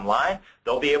about you online.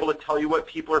 They'll be able to tell you what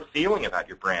people are feeling about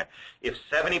your brand. If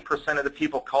 70% of the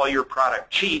people call your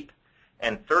product cheap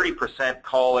and 30%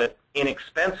 call it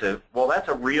inexpensive, well, that's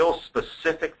a real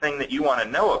specific thing that you want to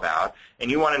know about,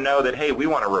 and you want to know that, hey, we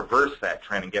want to reverse that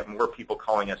trend and get more people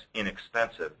calling us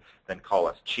inexpensive than call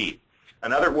us cheap.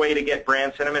 Another way to get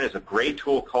brand sentiment is a great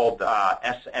tool called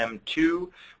SM2,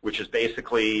 which is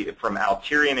basically from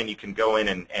Alterian, and you can go in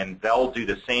and they'll do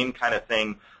the same kind of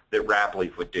thing that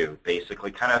Rapleaf would do,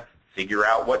 basically kind of figure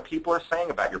out what people are saying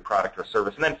about your product or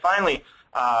service. And then finally,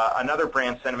 another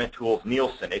brand sentiment tool is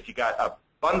Nielsen. If you got a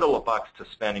bundle of bucks to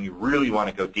spend and you really want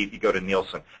to go deep, you go to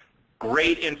Nielsen.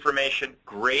 Great information,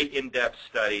 great in-depth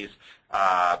studies,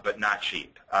 but not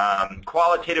cheap.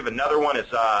 Qualitative, another one is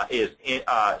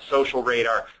Social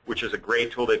Radar, which is a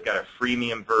great tool. They've got a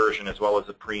freemium version as well as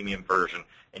a premium version,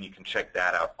 and you can check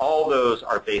that out. All those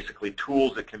are basically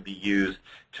tools that can be used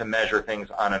to measure things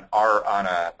on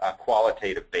a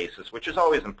qualitative basis, which is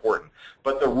always important.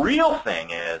 But the real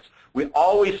thing is, we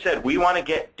always said we want to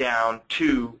get down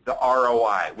to the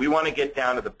ROI. We want to get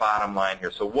down to the bottom line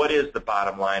here. So what is the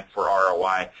bottom line for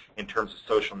ROI in terms of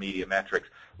social media metrics?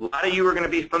 A lot of you are going to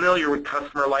be familiar with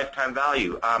customer lifetime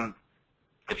value.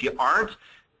 If you aren't,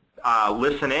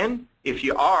 listen in. If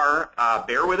you are,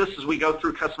 bear with us as we go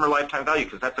through customer lifetime value,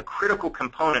 because that's a critical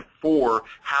component for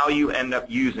how you end up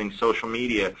using social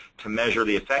media to measure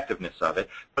the effectiveness of it.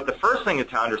 But the first thing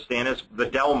to understand is the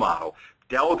Dell model.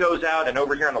 Dell goes out, and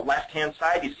over here on the left-hand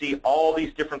side, you see all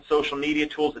these different social media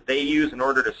tools that they use in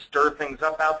order to stir things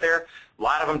up out there. A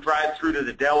lot of them drive through to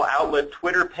the Dell Outlet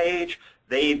Twitter page.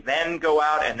 They then go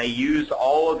out and they use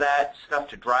all of that stuff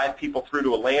to drive people through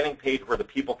to a landing page where the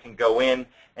people can go in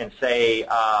and say,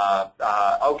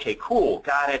 okay, cool,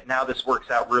 got it, now this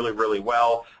works out really, really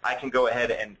well. I can go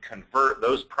ahead and convert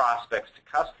those prospects to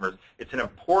customers. It's an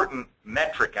important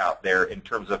metric out there in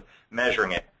terms of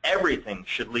measuring it. Everything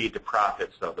should lead to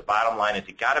profits, though. The bottom line is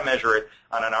you got to measure it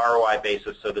on an ROI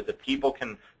basis so that the people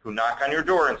who knock on your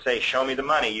door and say, show me the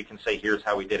money, you can say, here's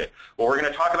how we did it. Well, we're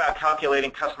going to talk about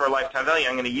calculating customer lifetime value.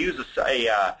 I'm going to use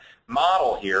a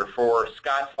model here for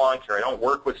Scott's Lawn Care. I don't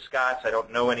work with Scott's. I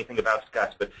don't know anything about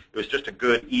Scott's, but it was just a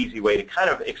good, easy way to kind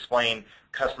of explain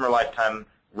customer lifetime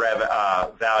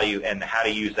value and how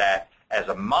to use that as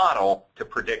a model to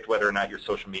predict whether or not your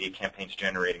social media campaign is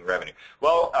generating revenue.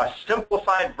 Well, a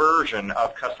simplified version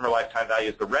of customer lifetime value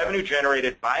is the revenue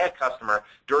generated by a customer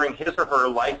during his or her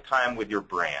lifetime with your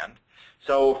brand.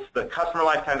 So the customer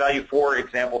lifetime value, for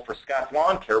example, for Scott's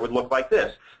Lawn Care would look like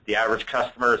this. The average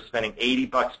customer is spending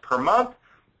 $80 per month.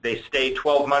 They stay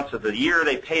 12 months of the year.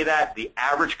 They pay that. The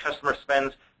average customer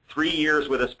spends 3 years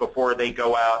with us before they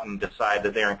go out and decide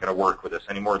that they aren't going to work with us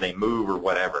anymore. They move or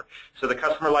whatever. So the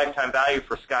customer lifetime value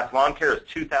for Scott's Lawn Care is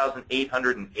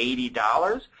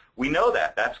 $2,880, We know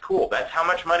that. That's cool. That's how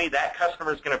much money that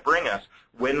customer is going to bring us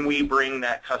when we bring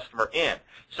that customer in.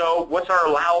 So what's our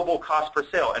allowable cost per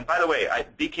sale? And by the way,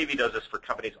 BKV does this for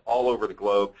companies all over the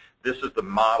globe. This is the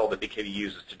model that BKV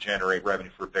uses to generate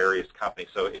revenue for various companies.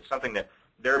 So it's something that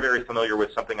they're very familiar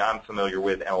with, something I'm familiar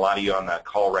with, and a lot of you on that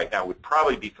call right now would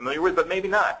probably be familiar with, but maybe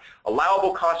not.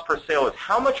 Allowable cost per sale is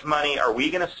how much money are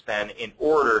we going to spend in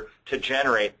order to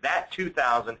generate that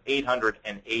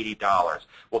 $2,880.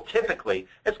 Well, typically,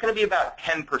 it's going to be about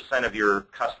 10% of your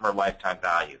customer lifetime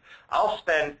value. I'll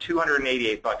spend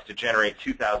 $288 to generate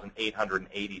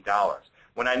 $2,880.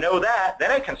 When I know that, then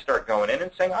I can start going in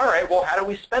and saying, all right, well, how do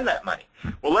we spend that money?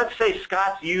 Well, let's say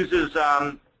Scott's uses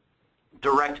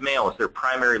direct mail as their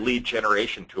primary lead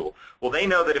generation tool. Well, they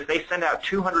know that if they send out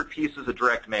 200 pieces of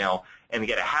direct mail and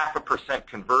get a 0.5%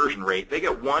 conversion rate, they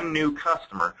get one new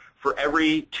customer for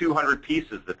every 200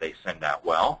 pieces that they send out.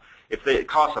 Well, if it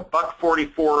costs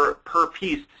 $1.44 per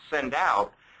piece to send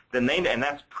out, then and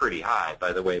that's pretty high,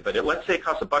 by the way, but let's say it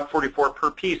costs $1.44 per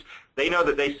piece, they know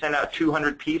that they send out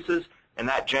 200 pieces, and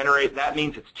that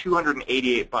means it's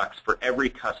 $288 for every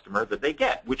customer that they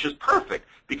get, which is perfect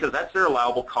because that's their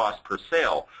allowable cost per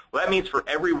sale. Well, that means for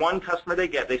every one customer they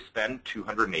get, they spend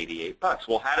 $288.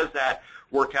 Well, how does that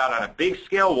work out on a big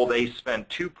scale? Well, they spend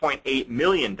 $2.8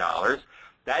 million.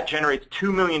 That generates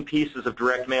 2 million pieces of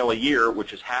direct mail a year,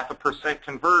 which is 0.5%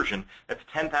 conversion. That's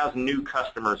 10,000 new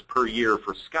customers per year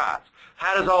for Scott's.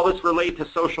 How does all this relate to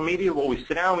social media? Well, we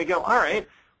sit down and we go, all right,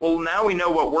 well, now we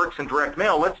know what works in direct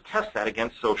mail. Let's test that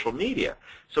against social media.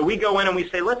 So we go in and we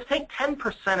say, let's take 10%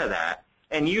 of that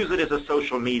and use it as a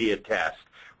social media test.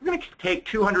 We're going to take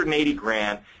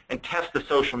 $280,000 and test the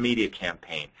social media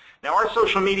campaign. Now, our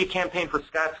social media campaign for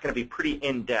Scott's is going to be pretty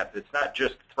in-depth. It's not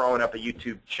just throwing up a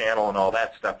YouTube channel and all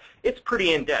that stuff. It's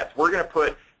pretty in-depth. We're going to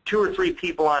put 2 or 3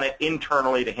 people on it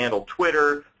internally to handle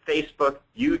Twitter, Facebook,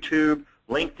 YouTube,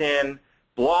 LinkedIn,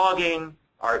 blogging,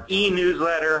 our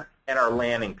e-newsletter, and our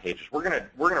landing pages. We're going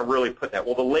to really put that.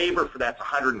 Well, the labor for that's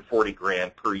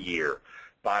 $140,000 per year.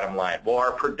 Bottom line. Well,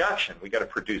 our production, we've got to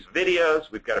produce videos,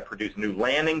 we've got to produce new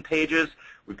landing pages,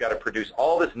 we've got to produce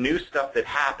all this new stuff that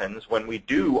happens when we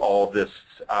do all these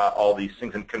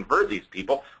things and convert these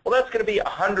people. Well, that's going to be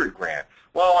 $100,000.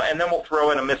 Well, and then we'll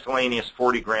throw in a miscellaneous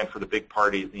 $40,000 for the big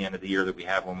party at the end of the year that we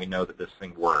have when we know that this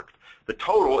thing worked. The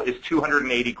total is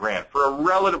 $280,000 for a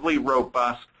relatively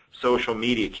robust social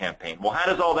media campaign. Well, how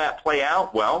does all that play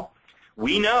out? Well,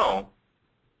 we know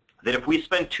that if we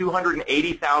spend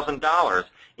 $280,000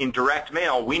 in direct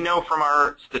mail, we know from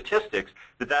our statistics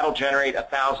that that'll generate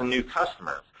 1,000 new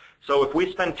customers. So if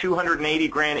we spend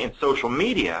 $280,000 in social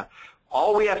media,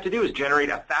 all we have to do is generate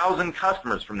 1,000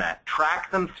 customers from that, track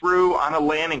them through on a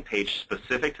landing page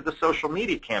specific to the social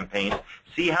media campaign,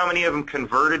 see how many of them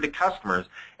converted to customers,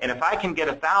 and if I can get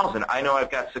 1,000, I know I've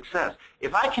got success.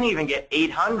 If I can even get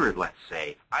 800, let's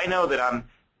say, I know that I'm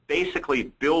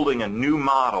basically building a new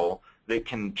model that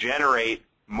can generate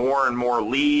more and more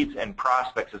leads and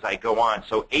prospects as I go on.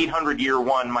 So 800 year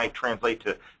 1 might translate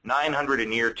to 900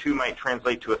 in year 2, might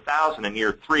translate to 1,000 in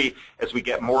year 3. As we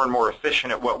get more and more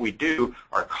efficient at what we do,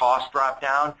 our costs drop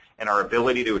down and our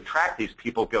ability to attract these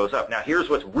people goes up. Now here's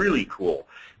what's really cool.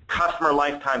 Customer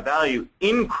lifetime value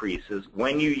increases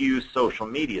when you use social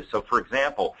media. So for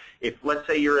example, if let's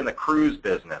say you're in the cruise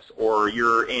business or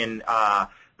you're in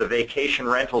the vacation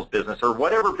rentals business or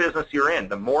whatever business you're in,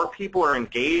 the more people are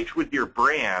engaged with your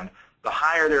brand, the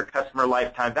higher their customer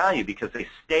lifetime value because they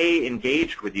stay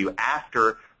engaged with you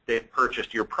after they've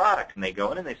purchased your product. And they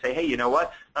go in and they say, hey, you know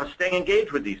what? I'm staying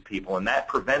engaged with these people, and that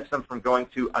prevents them from going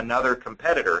to another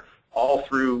competitor all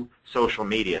through social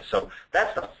media. So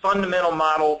that's the fundamental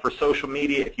model for social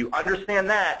media. If you understand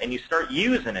that and you start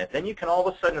using it, then you can all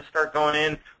of a sudden start going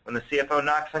in when the CFO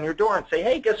knocks on your door and say,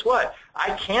 hey, guess what?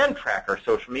 I can track our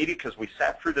social media because we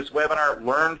sat through this webinar,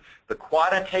 learned the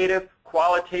quantitative,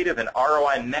 qualitative, and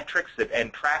ROI metrics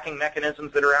and tracking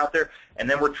mechanisms that are out there, and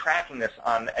then we're tracking this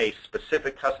on a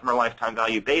specific customer lifetime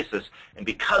value basis, and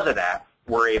because of that,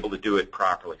 we're able to do it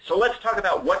properly. So let's talk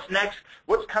about what's next,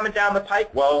 what's coming down the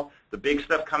pike. Well, the big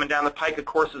stuff coming down the pike, of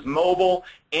course, is mobile,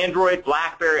 Android,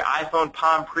 BlackBerry, iPhone,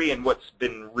 Palm Pre, and what's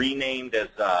been renamed as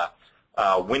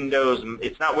Windows.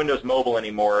 It's not Windows Mobile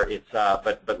anymore. It's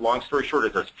but long story short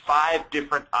is there's 5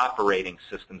 different operating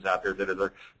systems out there that are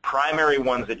the primary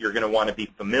ones that you're going to want to be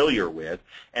familiar with,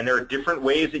 and there are different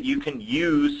ways that you can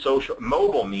use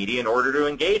mobile media in order to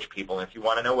engage people. And if you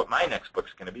want to know what my next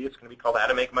book's going to be, it's going to be called How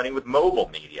to Make Money with Mobile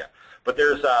Media. But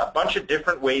there's a bunch of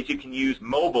different ways you can use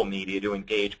mobile media to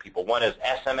engage people. One is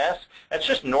SMS. That's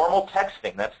just normal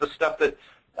texting. That's the stuff that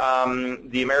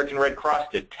the American Red Cross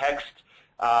did. Text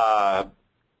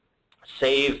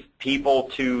save people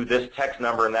to this text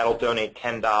number, and that'll donate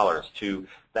 $10 to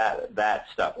that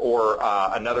stuff. Or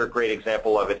another great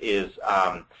example of it is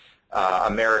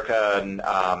American,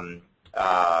 damn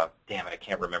it, I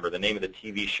can't remember the name of the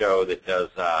TV show that does,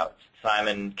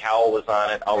 Simon Cowell is on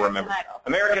it. I'll remember.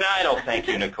 American Idol. Thank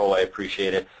you, Nicole. I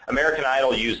appreciate it. American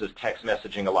Idol uses text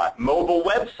messaging a lot. Mobile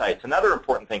websites, another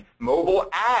important thing. Mobile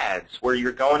ads, where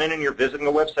you're going in and you're visiting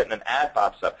a website and an ad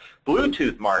pops up.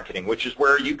 Bluetooth marketing, which is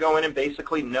where you go in and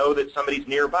basically know that somebody's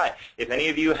nearby. If any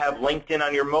of you have LinkedIn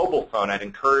on your mobile phone, I'd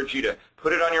encourage you to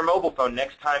put it on your mobile phone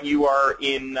next time you are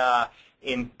in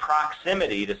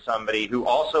proximity to somebody who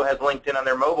also has LinkedIn on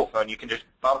their mobile phone. You can just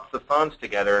bump the phones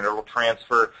together and it will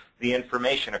transfer the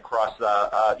information across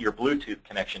your Bluetooth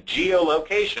connection.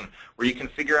 Geolocation, where you can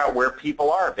figure out where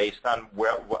people are based on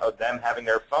them having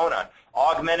their phone on.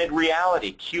 Augmented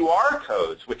reality, QR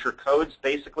codes, which are codes,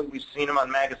 basically we've seen them on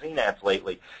magazine ads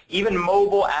lately. Even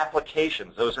mobile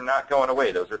applications, those are not going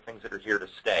away. Those are things that are here to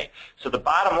stay. So the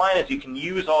bottom line is you can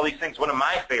use all these things. One of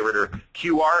my favorite are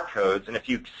QR codes, and if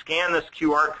you scan this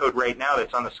QR code right now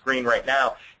that's on the screen right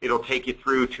now, it'll take you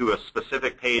through to a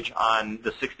specific page on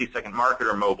the 60-Second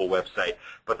Marketer mobile website.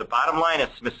 But the bottom line is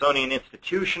Smithsonian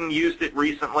Institution used it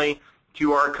recently.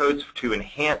 QR codes to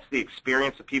enhance the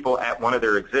experience of people at one of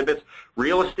their exhibits.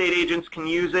 Real estate agents can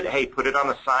use it. Hey, put it on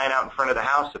the sign out in front of the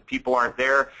house. If people aren't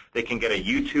there, they can get a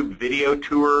YouTube video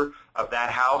tour of that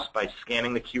house by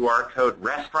scanning the QR code.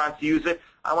 Restaurants use it.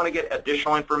 I want to get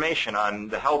additional information on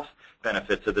the health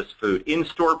benefits of this food.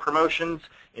 In-store promotions,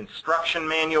 instruction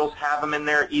manuals have them in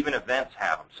there. Even events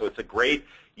have them. So it's a great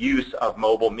use of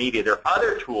mobile media. There are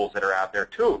other tools that are out there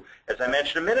too. As I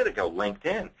mentioned a minute ago,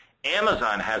 LinkedIn.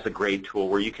 Amazon has a great tool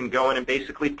where you can go in and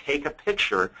basically take a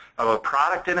picture of a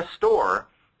product in a store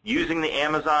using the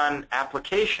Amazon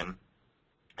application,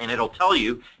 and it'll tell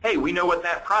you, hey, we know what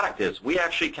that product is. We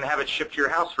actually can have it shipped to your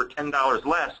house for $10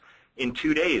 less in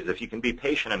 2 days if you can be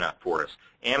patient enough for us.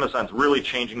 Amazon's really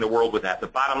changing the world with that. The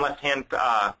bottom left-hand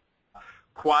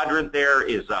quadrant there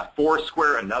is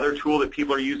Foursquare, another tool that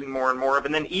people are using more and more of,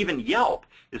 and then even Yelp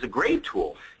is a great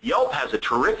tool. Yelp has a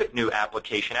terrific new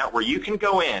application out where you can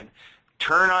go in,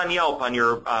 turn on Yelp on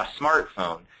your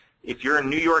smartphone. If you're in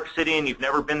New York City and you've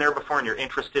never been there before and you're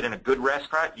interested in a good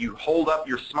restaurant, you hold up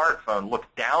your smartphone,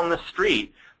 look down the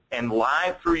street, and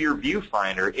live through your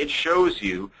viewfinder, it shows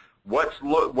you what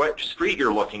street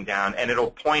you're looking down, and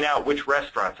it'll point out which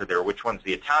restaurants are there, which one's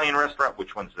the Italian restaurant,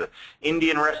 which one's the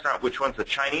Indian restaurant, which one's the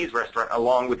Chinese restaurant,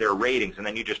 along with their ratings. And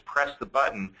then you just press the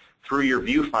button through your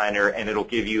viewfinder, and it'll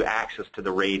give you access to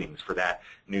the ratings for that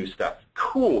new stuff.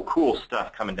 Cool, cool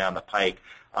stuff coming down the pike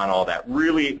on all that.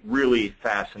 Really, really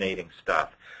fascinating stuff.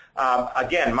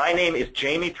 Again, my name is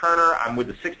Jamie Turner. I'm with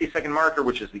the 60-Second Marketer,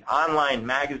 which is the online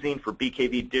magazine for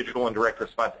BKV Digital and Direct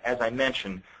Response. As I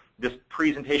mentioned, this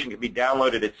presentation can be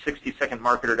downloaded at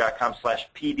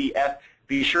 60secondmarketer.com/PDF.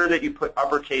 Be sure that you put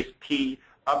uppercase P,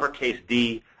 uppercase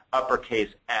D, uppercase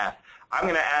F. I'm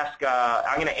going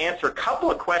to answer a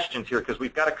couple of questions here because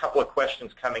we've got a couple of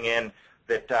questions coming in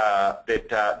that are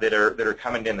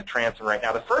coming in the transom right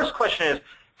now. The first question is,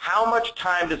 how much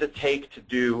time does it take to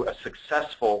do a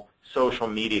successful social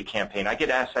media campaign? I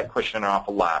get asked that question an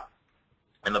awful lot.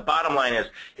 And the bottom line is,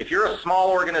 if you're a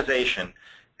small organization,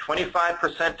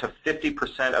 25% to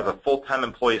 50% of a full-time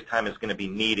employee's time is going to be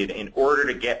needed in order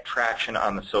to get traction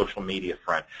on the social media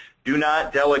front. Do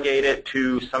not delegate it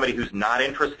to somebody who's not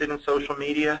interested in social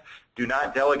media. Do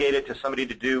not delegate it to somebody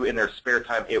to do in their spare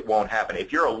time. It won't happen.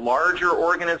 If you're a larger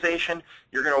organization,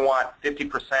 you're going to want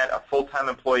 50%, a full-time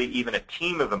employee, even a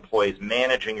team of employees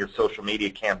managing your social media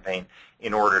campaign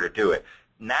in order to do it.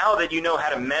 Now that you know how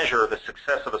to measure the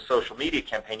success of a social media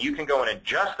campaign, you can go in and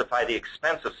justify the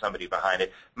expense of somebody behind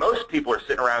it. Most people are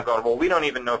sitting around going, well, we don't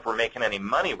even know if we're making any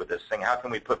money with this thing. How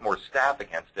can we put more staff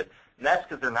against it? And that's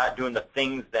because they're not doing the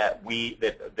things that we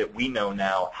know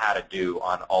now how to do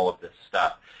on all of this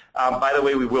stuff. By the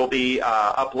way, we will be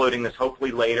uploading this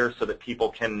hopefully later so that people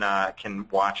can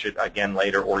watch it again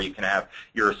later, or you can have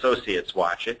your associates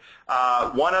watch it.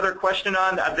 One other question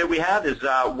on that we have is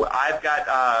I've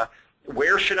got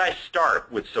where should I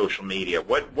start with social media?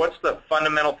 What's the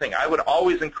fundamental thing? I would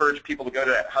always encourage people to go to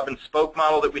that hub and spoke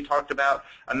model that we talked about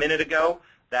a minute ago.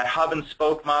 That hub and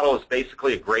spoke model is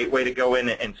basically a great way to go in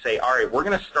and say, all right, we're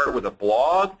going to start with a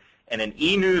blog and an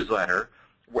e-newsletter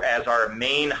as our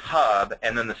main hub,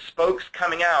 and then the spokes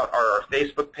coming out are our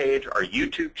Facebook page, our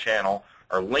YouTube channel,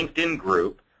 our LinkedIn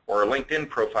group, or our LinkedIn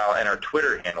profile, and our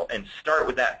Twitter handle, and start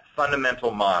with that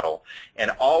fundamental model, and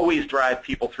always drive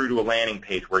people through to a landing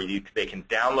page where they can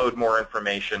download more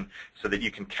information so that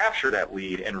you can capture that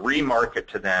lead and remarket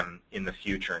to them in the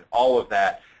future. And all of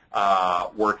that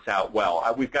works out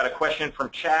well. We've got a question from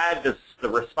Chad. Does the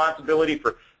responsibility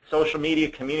for social media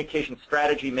communication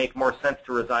strategy make more sense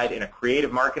to reside in a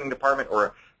creative marketing department or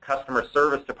a customer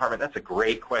service department? That's a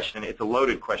great question. It's a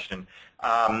loaded question.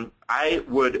 I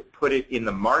would put it in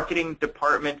the marketing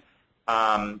department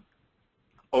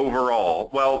overall.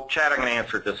 Well, Chad, I'm going to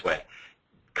answer it this way.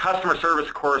 Customer service,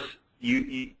 of course,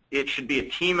 it should be a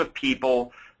team of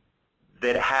people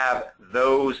that have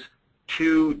those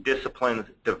two disciplines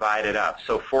divided up.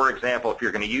 So, for example, if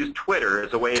you're going to use Twitter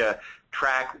as a way to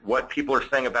track what people are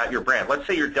saying about your brand, let's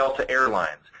say you're Delta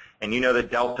Airlines, and you know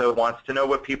that Delta wants to know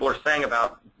what people are saying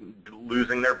about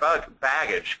losing their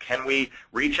baggage. Can we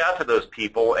reach out to those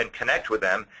people and connect with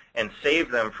them and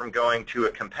save them from going to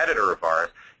a competitor of ours?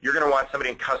 You're going to want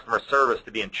somebody in customer service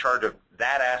to be in charge of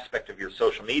that aspect of your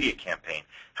social media campaign.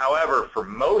 However, for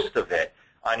most of it,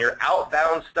 on your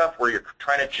outbound stuff where you're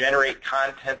trying to generate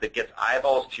content that gets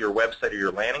eyeballs to your website or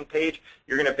your landing page,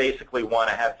 you're going to basically want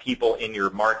to have people in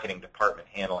your marketing department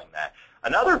handling that.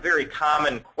 Another very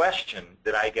common question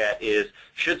that I get is,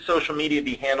 should social media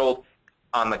be handled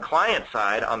on the client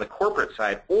side, on the corporate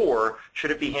side, or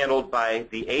should it be handled by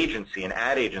the agency, an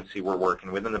ad agency we're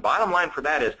working with? And the bottom line for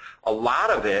that is a lot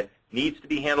of it needs to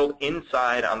be handled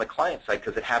inside on the client side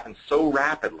because it happens so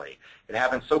rapidly. It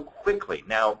happens so quickly.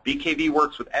 Now, BKV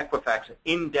works with Equifax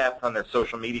in depth on their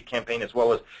social media campaign, as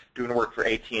well as doing work for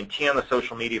AT&T on the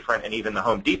social media front and even the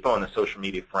Home Depot on the social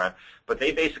media front. But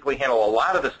they basically handle a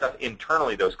lot of the stuff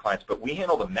internally, those clients. But we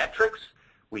handle the metrics,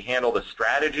 we handle the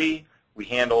strategy, we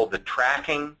handle the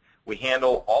tracking, we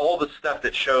handle all the stuff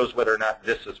that shows whether or not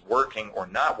this is working or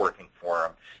not working for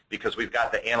them, because we've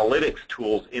got the analytics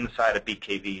tools inside of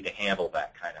BKV to handle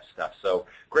that kind of stuff. So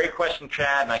great question,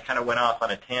 Chad, and I kind of went off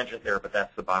on a tangent there, but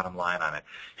that's the bottom line on it.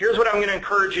 Here's what I'm going to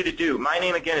encourage you to do. My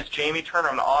name, again, is Jamie Turner.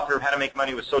 I'm the author of How to Make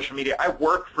Money with Social Media. I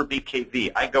work for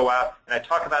BKV. I go out and I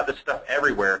talk about this stuff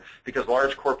everywhere because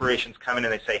large corporations come in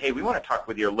and they say, hey, we want to talk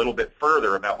with you a little bit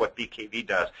further about what BKV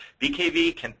does.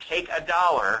 BKV can take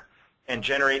 $1 and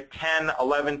generate 10,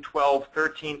 11, 12,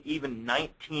 13, even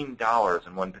 $19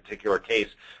 in one particular case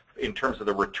in terms of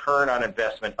the return on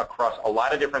investment across a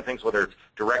lot of different things, whether it's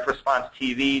direct response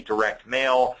TV, direct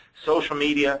mail, social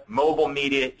media, mobile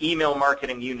media, email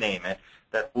marketing, you name it.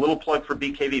 That's a little plug for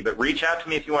BKV, but reach out to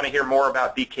me if you want to hear more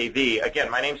about BKV.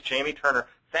 Again, my name's Jamie Turner.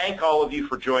 Thank all of you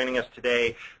for joining us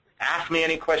today. Ask me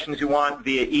any questions you want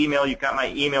via email. You've got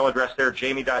my email address there,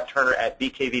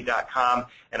 jamie.turner@bkv.com.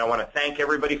 And I want to thank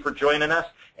everybody for joining us,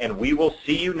 and we will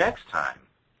see you next time.